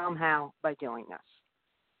business somehow by doing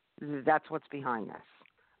this. That's what's behind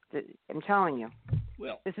this. I'm telling you.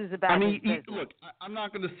 Well, this is about his business. Look, I'm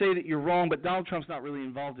not going to say that you're wrong, but Donald Trump's not really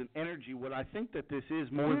involved in energy. What I think that this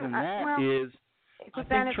is more than that is I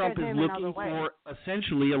think Trump is looking for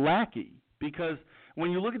essentially a lackey, because when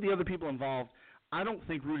you look at the other people involved, I don't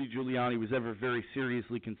think Rudy Giuliani was ever very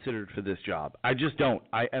seriously considered for this job. I just don't.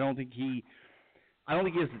 I don't think he has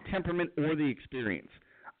the temperament or the experience.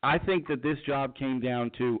 I think that this job came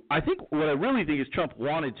down to – I think what I really think is Trump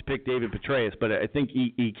wanted to pick David Petraeus, but I think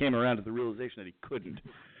he came around to the realization that he couldn't,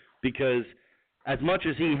 because as much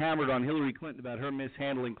as he hammered on Hillary Clinton about her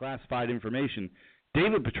mishandling classified information,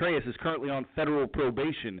 David Petraeus is currently on federal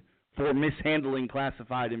probation for mishandling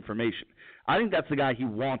classified information. I think that's the guy he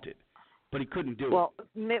wanted, but he couldn't do it. Well,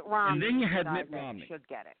 Mitt Romney. And then you had Mitt Romney. Should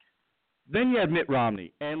get it. Then you had Mitt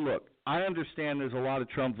Romney. And look, I understand there's a lot of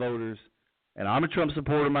Trump voters, and I'm a Trump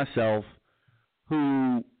supporter myself,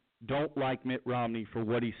 who don't like Mitt Romney for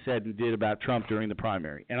what he said and did about Trump during the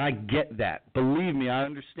primary. And I get that. Believe me, I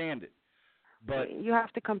understand it. But you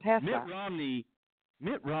have to come past Mitt that.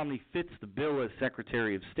 Mitt Romney fits the bill as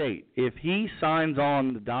Secretary of State. If he signs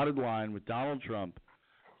on the dotted line with Donald Trump,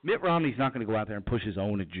 Mitt Romney's not going to go out there and push his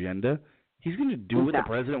own agenda. He's going to do what the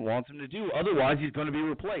president wants him to do. Otherwise, he's going to be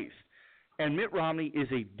replaced. And Mitt Romney is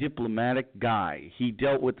a diplomatic guy. He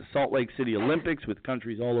dealt with the Salt Lake City Olympics with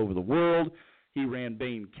countries all over the world. He ran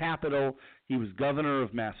Bain Capital. He was governor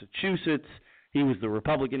of Massachusetts. He was the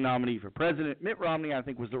Republican nominee for president. Mitt Romney, I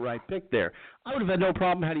think, was the right pick there. I would have had no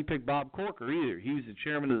problem had he picked Bob Corker either. He was the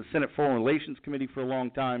chairman of the Senate Foreign Relations Committee for a long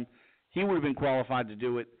time. He would have been qualified to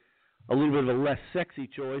do it. A little bit of a less sexy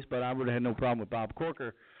choice, but I would have had no problem with Bob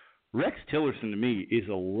Corker. Rex Tillerson, to me, is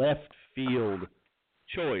a left field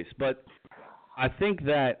choice. But I think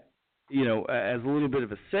that, as a little bit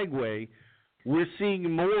of a segue, we're seeing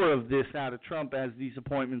more of this out of Trump as these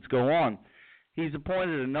appointments go on. He's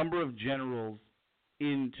appointed a number of generals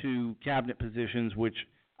into cabinet positions, which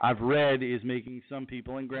I've read is making some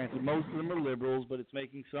people, and granted most of them are liberals, but it's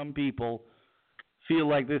making some people feel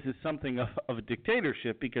like this is something of a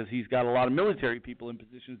dictatorship because he's got a lot of military people in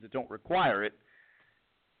positions that don't require it.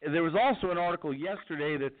 There was also an article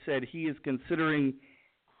yesterday that said he is considering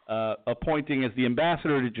appointing as the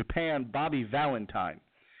ambassador to Japan Bobby Valentine.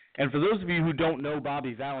 And for those of you who don't know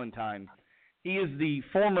Bobby Valentine, he is the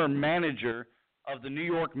former manager of the New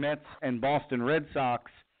York Mets and Boston Red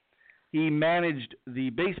Sox. He managed the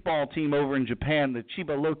baseball team over in Japan, the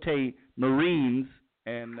Chiba Lotte Marines,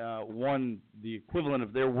 and won the equivalent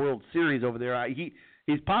of their World Series over there.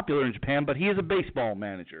 He's popular in Japan, but he is a baseball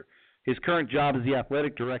manager. His current job is the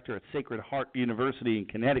athletic director at Sacred Heart University in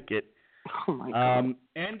Connecticut. Oh, my God.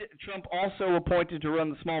 And Trump also appointed to run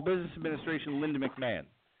the Small Business Administration Linda McMahon.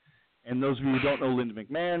 And those of you who don't know Linda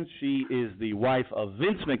McMahon, she is the wife of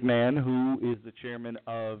Vince McMahon, who is the chairman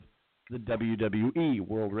of the WWE,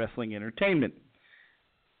 World Wrestling Entertainment.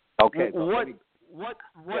 Okay.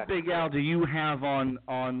 What Big Al, do you have on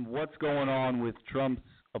what's going on with Trump's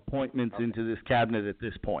appointments into this cabinet at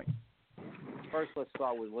this point? First, let's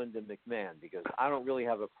start with Linda McMahon, because I don't really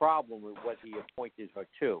have a problem with what he appointed her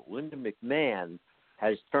to. Linda McMahon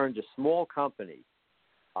has turned a small company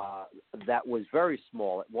that was very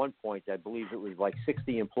small at one point. I believe it was like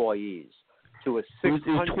 60 employees to a 600. It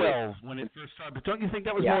was 12 when it first started. But don't you think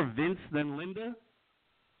that was more Vince than Linda?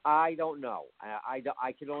 I don't know. I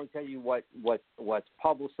can only tell you what's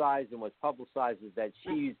publicized, and what's publicized is that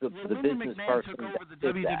she's the Linda business McMahon person took over that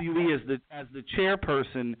the did that. WWE as the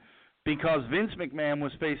chairperson because Vince McMahon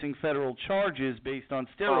was facing federal charges based on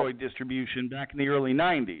steroid distribution back in the early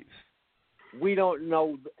 90s. We don't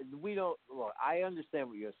know. Look, I understand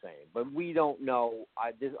what you're saying, but we don't know.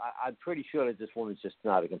 I'm pretty sure that this woman's just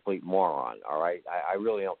not a complete moron. All right, I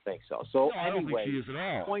really don't think so. So No, I don't anyway, think she is at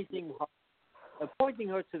all. appointing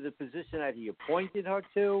her to the position that he appointed her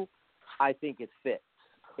to, I think it fits.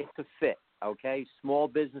 It's a fit. Okay, Small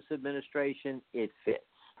Business Administration, it fits.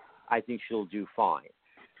 I think she'll do fine.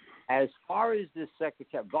 As far as this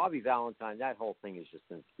secretary, Bobby Valentine, that whole thing is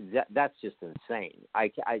that's just insane.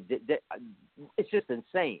 It's just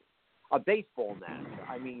insane. A baseball manager.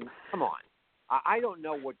 I mean, come on. I don't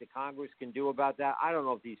know what the Congress can do about that. I don't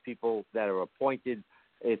know if these people that are appointed,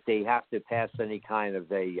 if they have to pass any kind of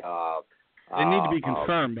a. They need to be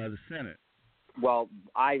confirmed by the Senate. Well,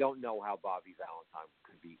 I don't know how Bobby Valentine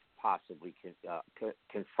could be possibly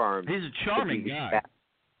confirmed. He's a charming guy.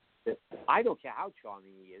 I don't care how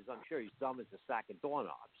charming he is. I'm sure he's dumb as a sack of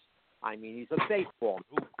doorknobs. I mean, he's a baseball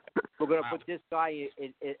man. We're going to put this guy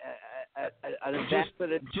in an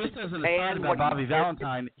ambassador. Just as an aside about Bobby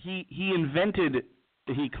Valentine, he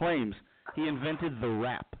claims he invented the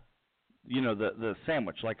wrap. You know, the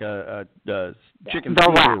sandwich, like a chicken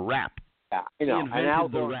Caesar wrap. Yeah, I know. He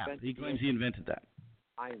invented the wrap. He claims he invented that.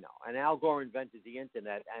 I know. And Al Gore invented the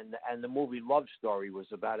Internet, and the movie Love Story was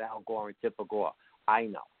about Al Gore and Tipper Gore. I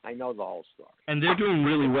know. I know the whole story. And they're doing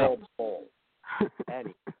really well.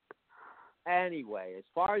 Anyway, as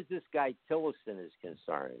far as this guy Tillerson is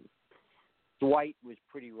concerned, Dwight was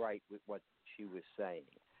pretty right with what she was saying.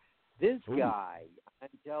 This guy, I'm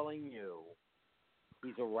telling you,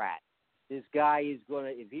 he's a rat. This guy is going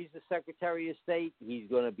to, if he's the Secretary of State, he's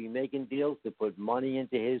going to be making deals to put money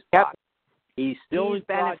into his pocket. He's still in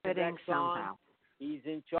charge of Exxon. Somehow. He's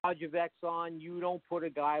in charge of Exxon. You don't put a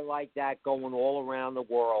guy like that going all around the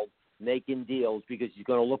world making deals because he's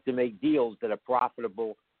going to look to make deals that are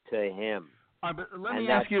profitable to him. But let me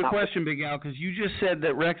ask you a question, Big Al, because you just said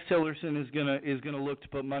that Rex Tillerson is gonna look to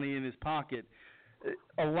put money in his pocket.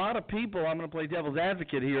 A lot of people, I'm going to play devil's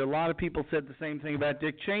advocate here, a lot of people said the same thing about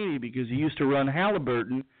Dick Cheney because he used to run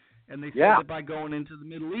Halliburton, and they said that by going into the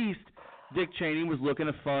Middle East, Dick Cheney was looking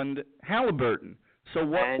to fund Halliburton. So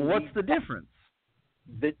what's the difference?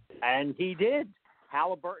 And he did.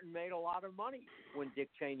 Halliburton made a lot of money when Dick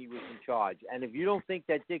Cheney was in charge. And if you don't think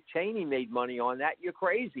that Dick Cheney made money on that, you're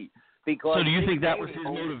crazy. Because so do you think that was his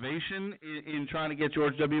motivation in trying to get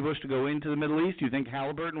George W. Bush to go into the Middle East? Do you think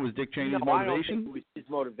Halliburton was Dick Cheney's motivation? I don't think it was his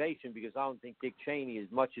motivation because I don't think Dick Cheney, as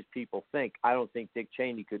much as people think, I don't think Dick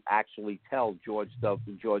Cheney could actually tell George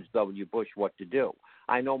W. Bush what to do.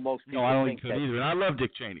 I know most people I don't think think so that either. And I love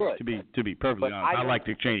Dick Cheney, to be perfectly honest. I like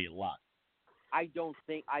Dick Cheney a lot. I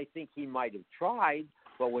think he might have tried,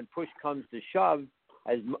 but when push comes to shove,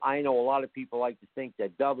 as I know a lot of people like to think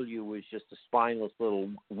that W was just a spineless little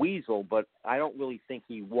weasel, but I don't really think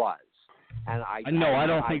he was. And I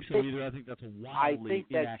don't think so either. I think that's a wildly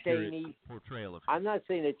inaccurate portrayal of him. I'm not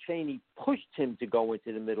saying that Cheney pushed him to go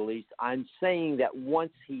into the Middle East. I'm saying that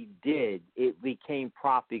once he did, it became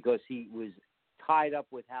prop because he was tied up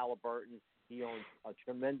with Halliburton. He owned a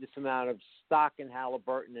tremendous amount of stock in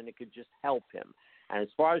Halliburton, and it could just help him. And as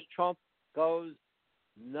far as Trump goes,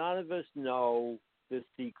 none of us know the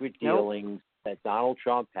secret dealings that Donald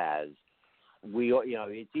Trump has.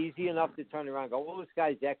 It's easy enough to turn around and go, this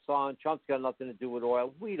guy's Exxon. Trump's got nothing to do with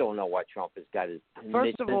oil. We don't know what Trump has got his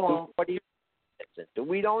First of all,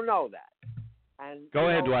 we don't know that. And go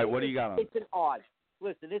ahead, Dwight. What do you got on? It's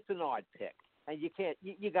an odd pick, and you can't.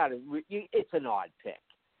 You got to. It's an odd pick.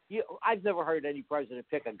 I've never heard any president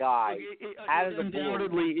pick a guy out of the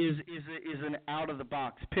undoubtedly is an out of the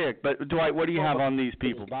box pick. But Dwight, what do you have on these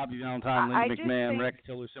people? Bobby Valentine, Linda McMahon, Rex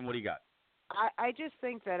Tillerson. What do you got? I just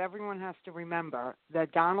think that everyone has to remember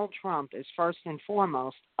that Donald Trump is first and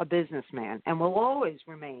foremost a businessman and will always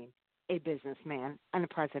remain a businessman and a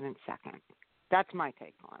president second. That's my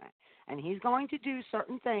take on it. And he's going to do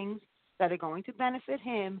certain things that are going to benefit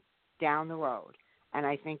him down the road. And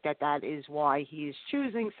I think that is why he is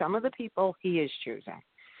choosing some of the people he is choosing.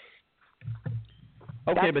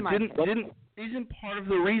 Okay, but isn't part of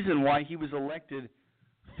the reason why he was elected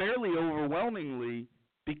fairly overwhelmingly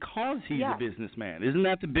because he's a businessman? Isn't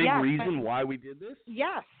that the big reason why we did this?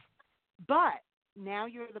 Yes, but now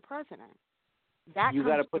you're the president. That you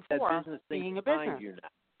comes to put before that business being a behind business. you now.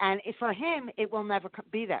 And for him, it will never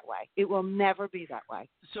be that way. It will never be that way.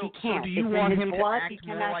 So, he can't. Do you want him to act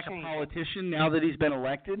more like a politician now that he's been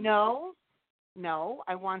elected? No, No,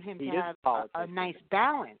 I want him He to is have a politician. a nice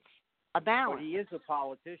balance. A balance. But he is a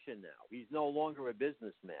politician now. He's no longer a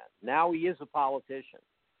businessman. Now he is a politician.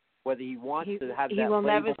 Whether he wants to have he that will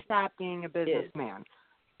label, never stop being a businessman.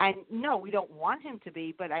 And no, we don't want him to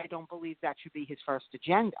be, but I don't believe that should be his first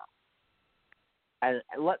agenda. And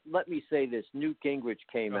let me say this: Newt Gingrich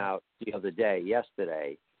came out the other day,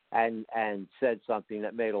 yesterday, and said something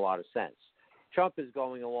that made a lot of sense. Trump is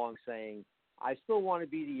going along saying, "I still want to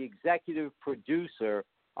be the executive producer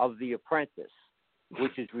of The Apprentice,"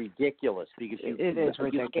 which is ridiculous because it is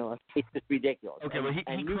ridiculous. It's just ridiculous. Okay, well, he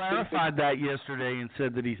Newt clarified that yesterday and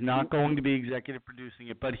said that he's not going to be executive producing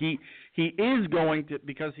it, but he is going to,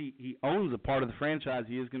 because he owns a part of the franchise,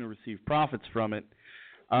 he is going to receive profits from it.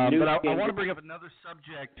 But I want to bring up another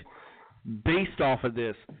subject based off of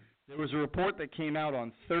this. There was a report that came out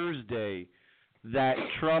on Thursday that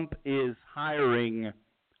Trump is hiring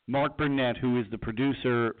Mark Burnett, who is the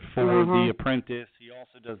producer for The Apprentice. He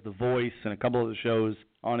also does The Voice and a couple of the shows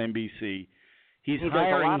on NBC. He's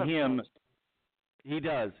hiring him. He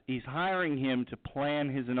does. He's hiring him to plan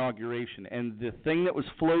his inauguration. And the thing that was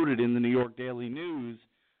floated in the New York Daily News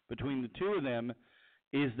between the two of them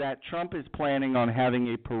is that Trump is planning on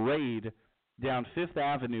having a parade down Fifth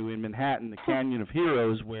Avenue in Manhattan, the Canyon of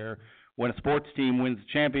Heroes, where when a sports team wins the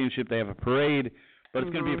championship, they have a parade, but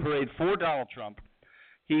it's going to be a parade for Donald Trump.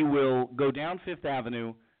 He will go down Fifth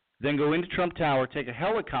Avenue, then go into Trump Tower, take a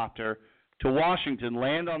helicopter to Washington,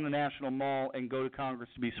 land on the National Mall, and go to Congress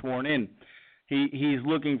to be sworn in. He's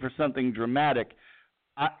looking for something dramatic.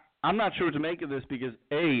 I'm not sure what to make of this because,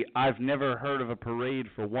 A, I've never heard of a parade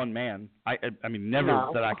for one man. I mean, never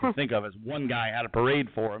that I can think of as one guy had a parade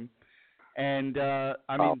for him. And,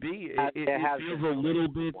 B, it feels a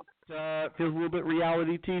little bit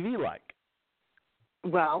reality TV-like.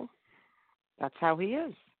 Well, that's how he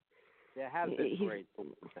is. There have been parades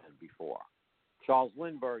before. Charles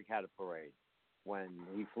Lindbergh had a parade when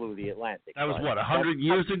he flew the Atlantic. That was, 100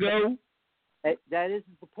 years ago? That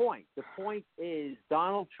isn't the point. The point is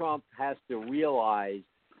Donald Trump has to realize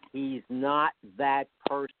he's not that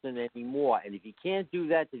person anymore. And if he can't do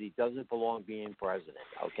that, then he doesn't belong being president,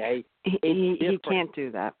 okay? He can't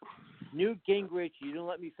do that. Newt Gingrich, you didn't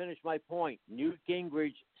let me finish my point. Newt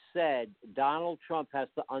Gingrich said Donald Trump has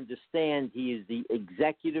to understand he is the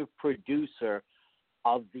executive producer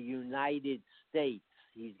of the United States.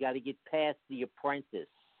 He's got to get past The Apprentice.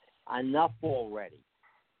 Enough already.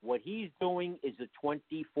 What he's doing is a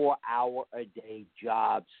 24-hour-a-day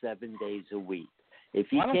job, 7 days a week. If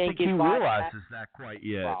he can't get by, realizes that quite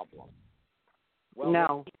yet. Problem. Well,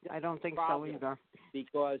 no, I don't think so either.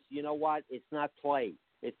 Because you know what? It's not play.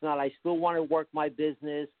 It's not. I still want to work my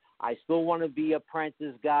business. I still want to be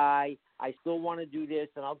apprentice guy. I still want to do this,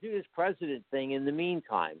 and I'll do this president thing in the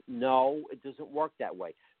meantime. No, it doesn't work that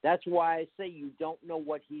way. That's why I say you don't know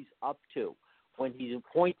what he's up to. When he's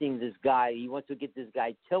appointing this guy, he wants to get this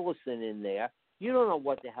guy Tillerson in there. You don't know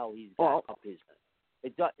what the hell he's got up his.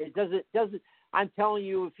 It doesn't. I'm telling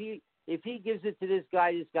you, if he gives it to this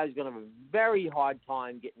guy's going to have a very hard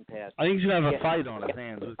time getting past. I think he's going to have a fight on his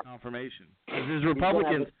hands with confirmation. His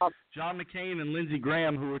Republicans, John McCain and Lindsey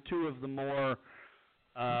Graham, who are two of the more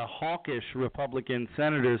hawkish Republican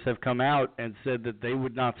senators, have come out and said that they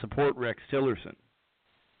would not support Rex Tillerson.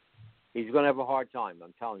 He's going to have a hard time,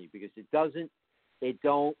 I'm telling you, because it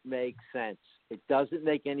don't make sense. It doesn't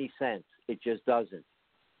make any sense. It just doesn't.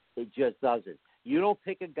 It just doesn't. You don't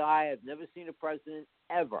pick a guy. I've never seen a president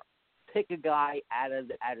ever pick a guy out of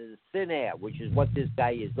the thin air, which is what this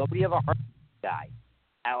guy is. Nobody ever heard of this guy.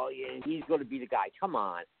 Oh, yeah, he's going to be the guy. Come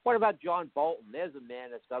on. What about John Bolton? There's a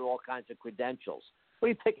man that's got all kinds of credentials. What are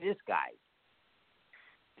you picking this guy?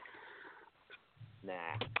 Nah.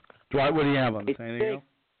 Dwight, what do you have on this? Anything else?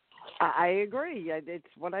 I agree. It's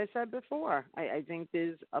what I said before. I think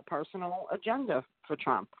there's a personal agenda for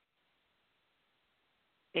Trump.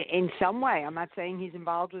 In some way, I'm not saying he's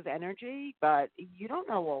involved with energy, but you don't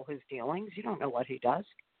know all his dealings. You don't know what he does.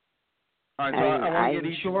 All right, so I want to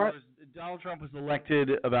get each of those. Donald Trump was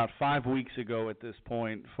elected about 5 weeks ago at this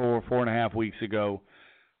point, 4.5 weeks ago.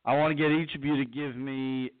 I want to get each of you to give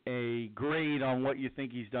me a grade on what you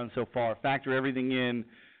think he's done so far. Factor everything in,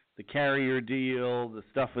 the carrier deal, the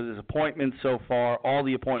stuff with his appointments so far, all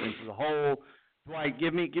the appointments as a whole. Dwight,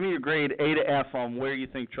 give me your grade A to F on where you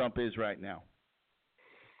think Trump is right now.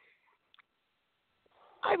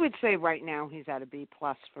 I would say right now he's at a B+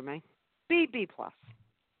 for me. B+.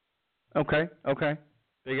 Okay.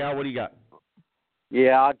 Big Al, what do you got?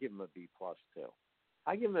 Yeah, I'll give him a B+ too.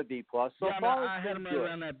 I give him a B+. So yeah, I had him right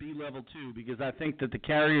around that B level too because I think that the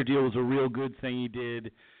carrier deal was a real good thing he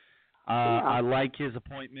did. I like his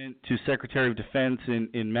appointment to Secretary of Defense in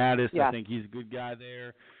Mattis. Yes. I think he's a good guy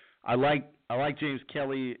there. I like James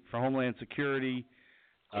Kelly for Homeland Security,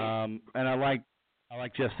 and I like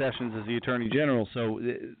Jeff Sessions as the Attorney General. So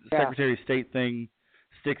the Secretary of State thing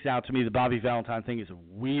sticks out to me. The Bobby Valentine thing is a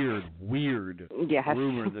weird rumor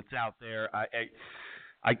that's out there.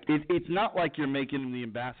 It's not like you're making him the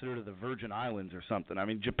ambassador to the Virgin Islands or something. I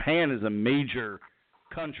mean, Japan is a major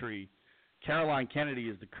country. Caroline Kennedy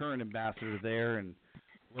is the current ambassador there, and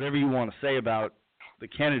whatever you want to say about the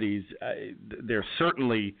Kennedys, they're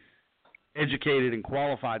certainly educated and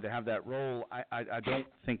qualified to have that role. I don't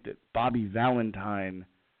think that Bobby Valentine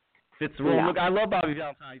fits the role. Yeah. Look, I love Bobby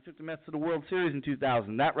Valentine. He took the Mets to the World Series in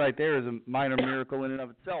 2000. That right there is a minor miracle in and of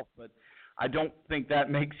itself, but I don't think that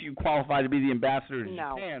makes you qualified to be the ambassador to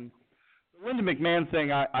Japan. The Linda McMahon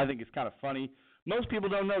thing I think is kind of funny. Most people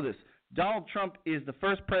don't know this. Donald Trump is the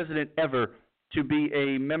first president ever to be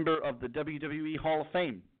a member of the WWE Hall of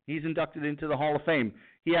Fame. He's inducted into the Hall of Fame.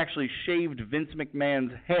 He actually shaved Vince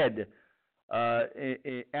McMahon's head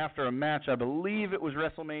after a match. I believe it was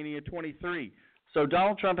WrestleMania 23. So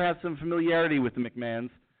Donald Trump has some familiarity with the McMahons.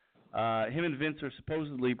 Him and Vince are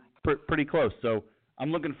supposedly pretty close. So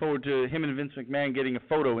I'm looking forward to him and Vince McMahon getting a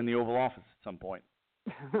photo in the Oval Office at some point.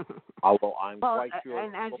 I'm quite sure.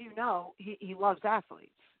 And as you know, he loves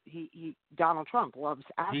athletes. Donald Trump loves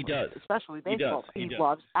athletes. He does, especially baseball. He does.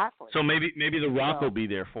 Loves athletes. So maybe The Rock will be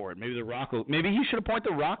there for it. Maybe he should appoint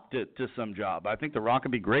The Rock to some job. I think The Rock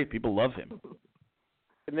would be great. People love him.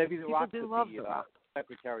 Maybe The Rock could love be The Rock.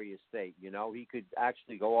 Secretary of State. You know, he could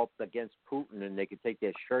actually go up against Putin, and they could take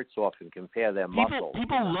their shirts off and compare their muscles.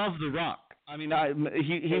 People love The Rock. I mean,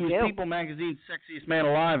 he was People Magazine's sexiest man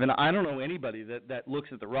alive, and I don't know anybody that looks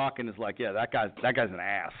at The Rock and is like, yeah, that guy's an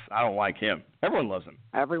ass. I don't like him. Everyone loves him.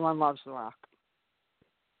 Everyone loves The Rock.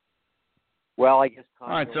 Well, I guess. All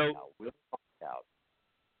right, so we'll find out.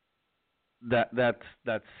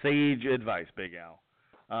 That's sage advice, Big Al.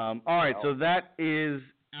 All right, so that is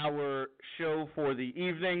our show for the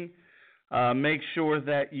evening. Make sure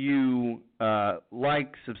that you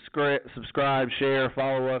like, subscribe, share,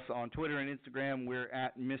 follow us on Twitter and Instagram. We're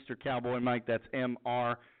at Mr. Cowboy Mike. That's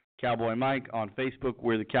Mr. Cowboy Mike. On Facebook,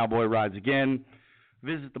 we're the Cowboy Rides Again.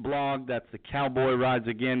 Visit the blog. That's the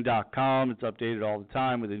cowboyridesagain.com. It's updated all the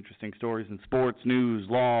time with interesting stories in sports, news,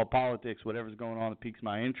 law, politics, whatever's going on that piques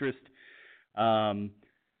my interest.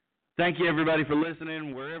 Thank you, everybody, for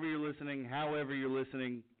listening, wherever you're listening, however you're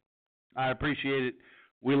listening. I appreciate it.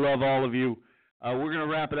 We love all of you. We're going to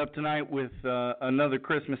wrap it up tonight with another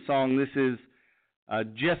Christmas song. This is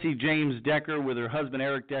Jessie James Decker with her husband,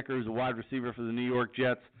 Eric Decker, who's a wide receiver for the New York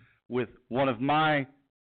Jets, with one of my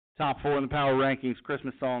top 4 in the Power Rankings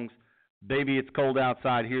Christmas songs, Baby It's Cold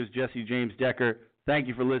Outside. Here's Jessie James Decker. Thank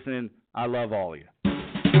you for listening. I love all of you.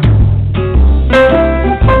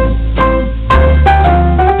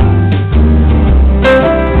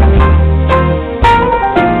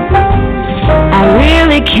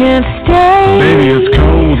 Can't stay. Baby, it's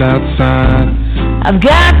cold outside. I've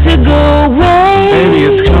got to go away. Baby,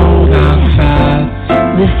 it's cold outside.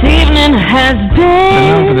 This evening has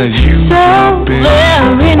been so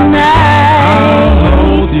very nice. I'll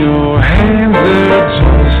hold your hands, they're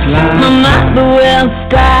just like my mother will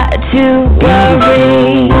start to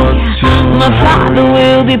worry. My father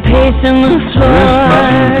will be pacing the floor.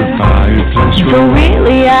 So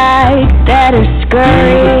really I better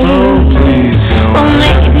scurry. Or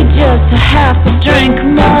maybe just a half a drink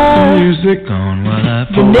more. Music on while I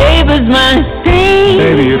the neighbors might see.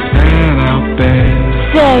 Baby, it's bad out there.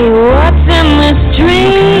 Say what's in this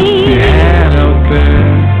dream. The hat out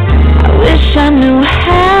there. I wish I knew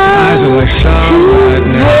how Eyes are like to starlight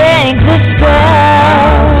now. break the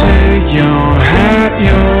spell. Take your hat,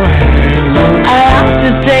 your hair looks I have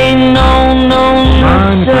to say no, no, no,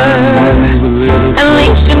 sir. At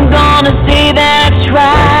least I'm gonna say that I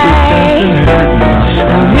tried.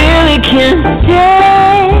 I really can't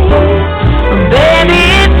stay. Baby,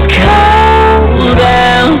 it's cold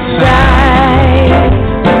outside.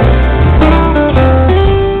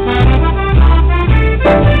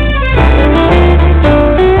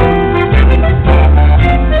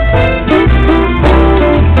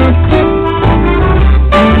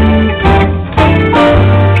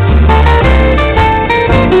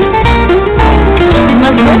 My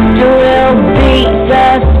sister will be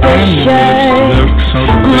suspicious.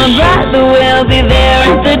 My brother will be there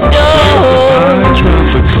at the door.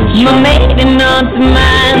 My maiden aunt's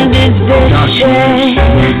mind is vicious.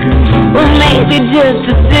 Well, maybe just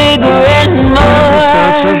a cigarette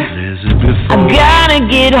more. I've gotta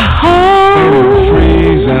get home.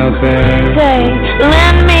 Freeze out there. Say,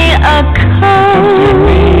 lend me a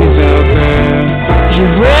coat.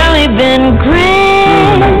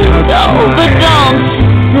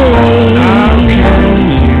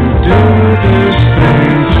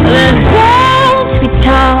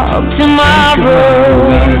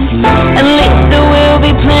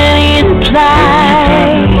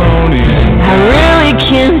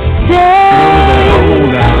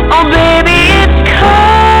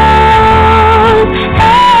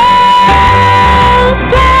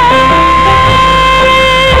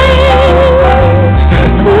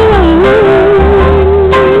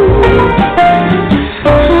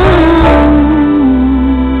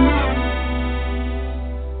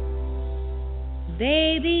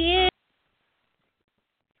 Baby,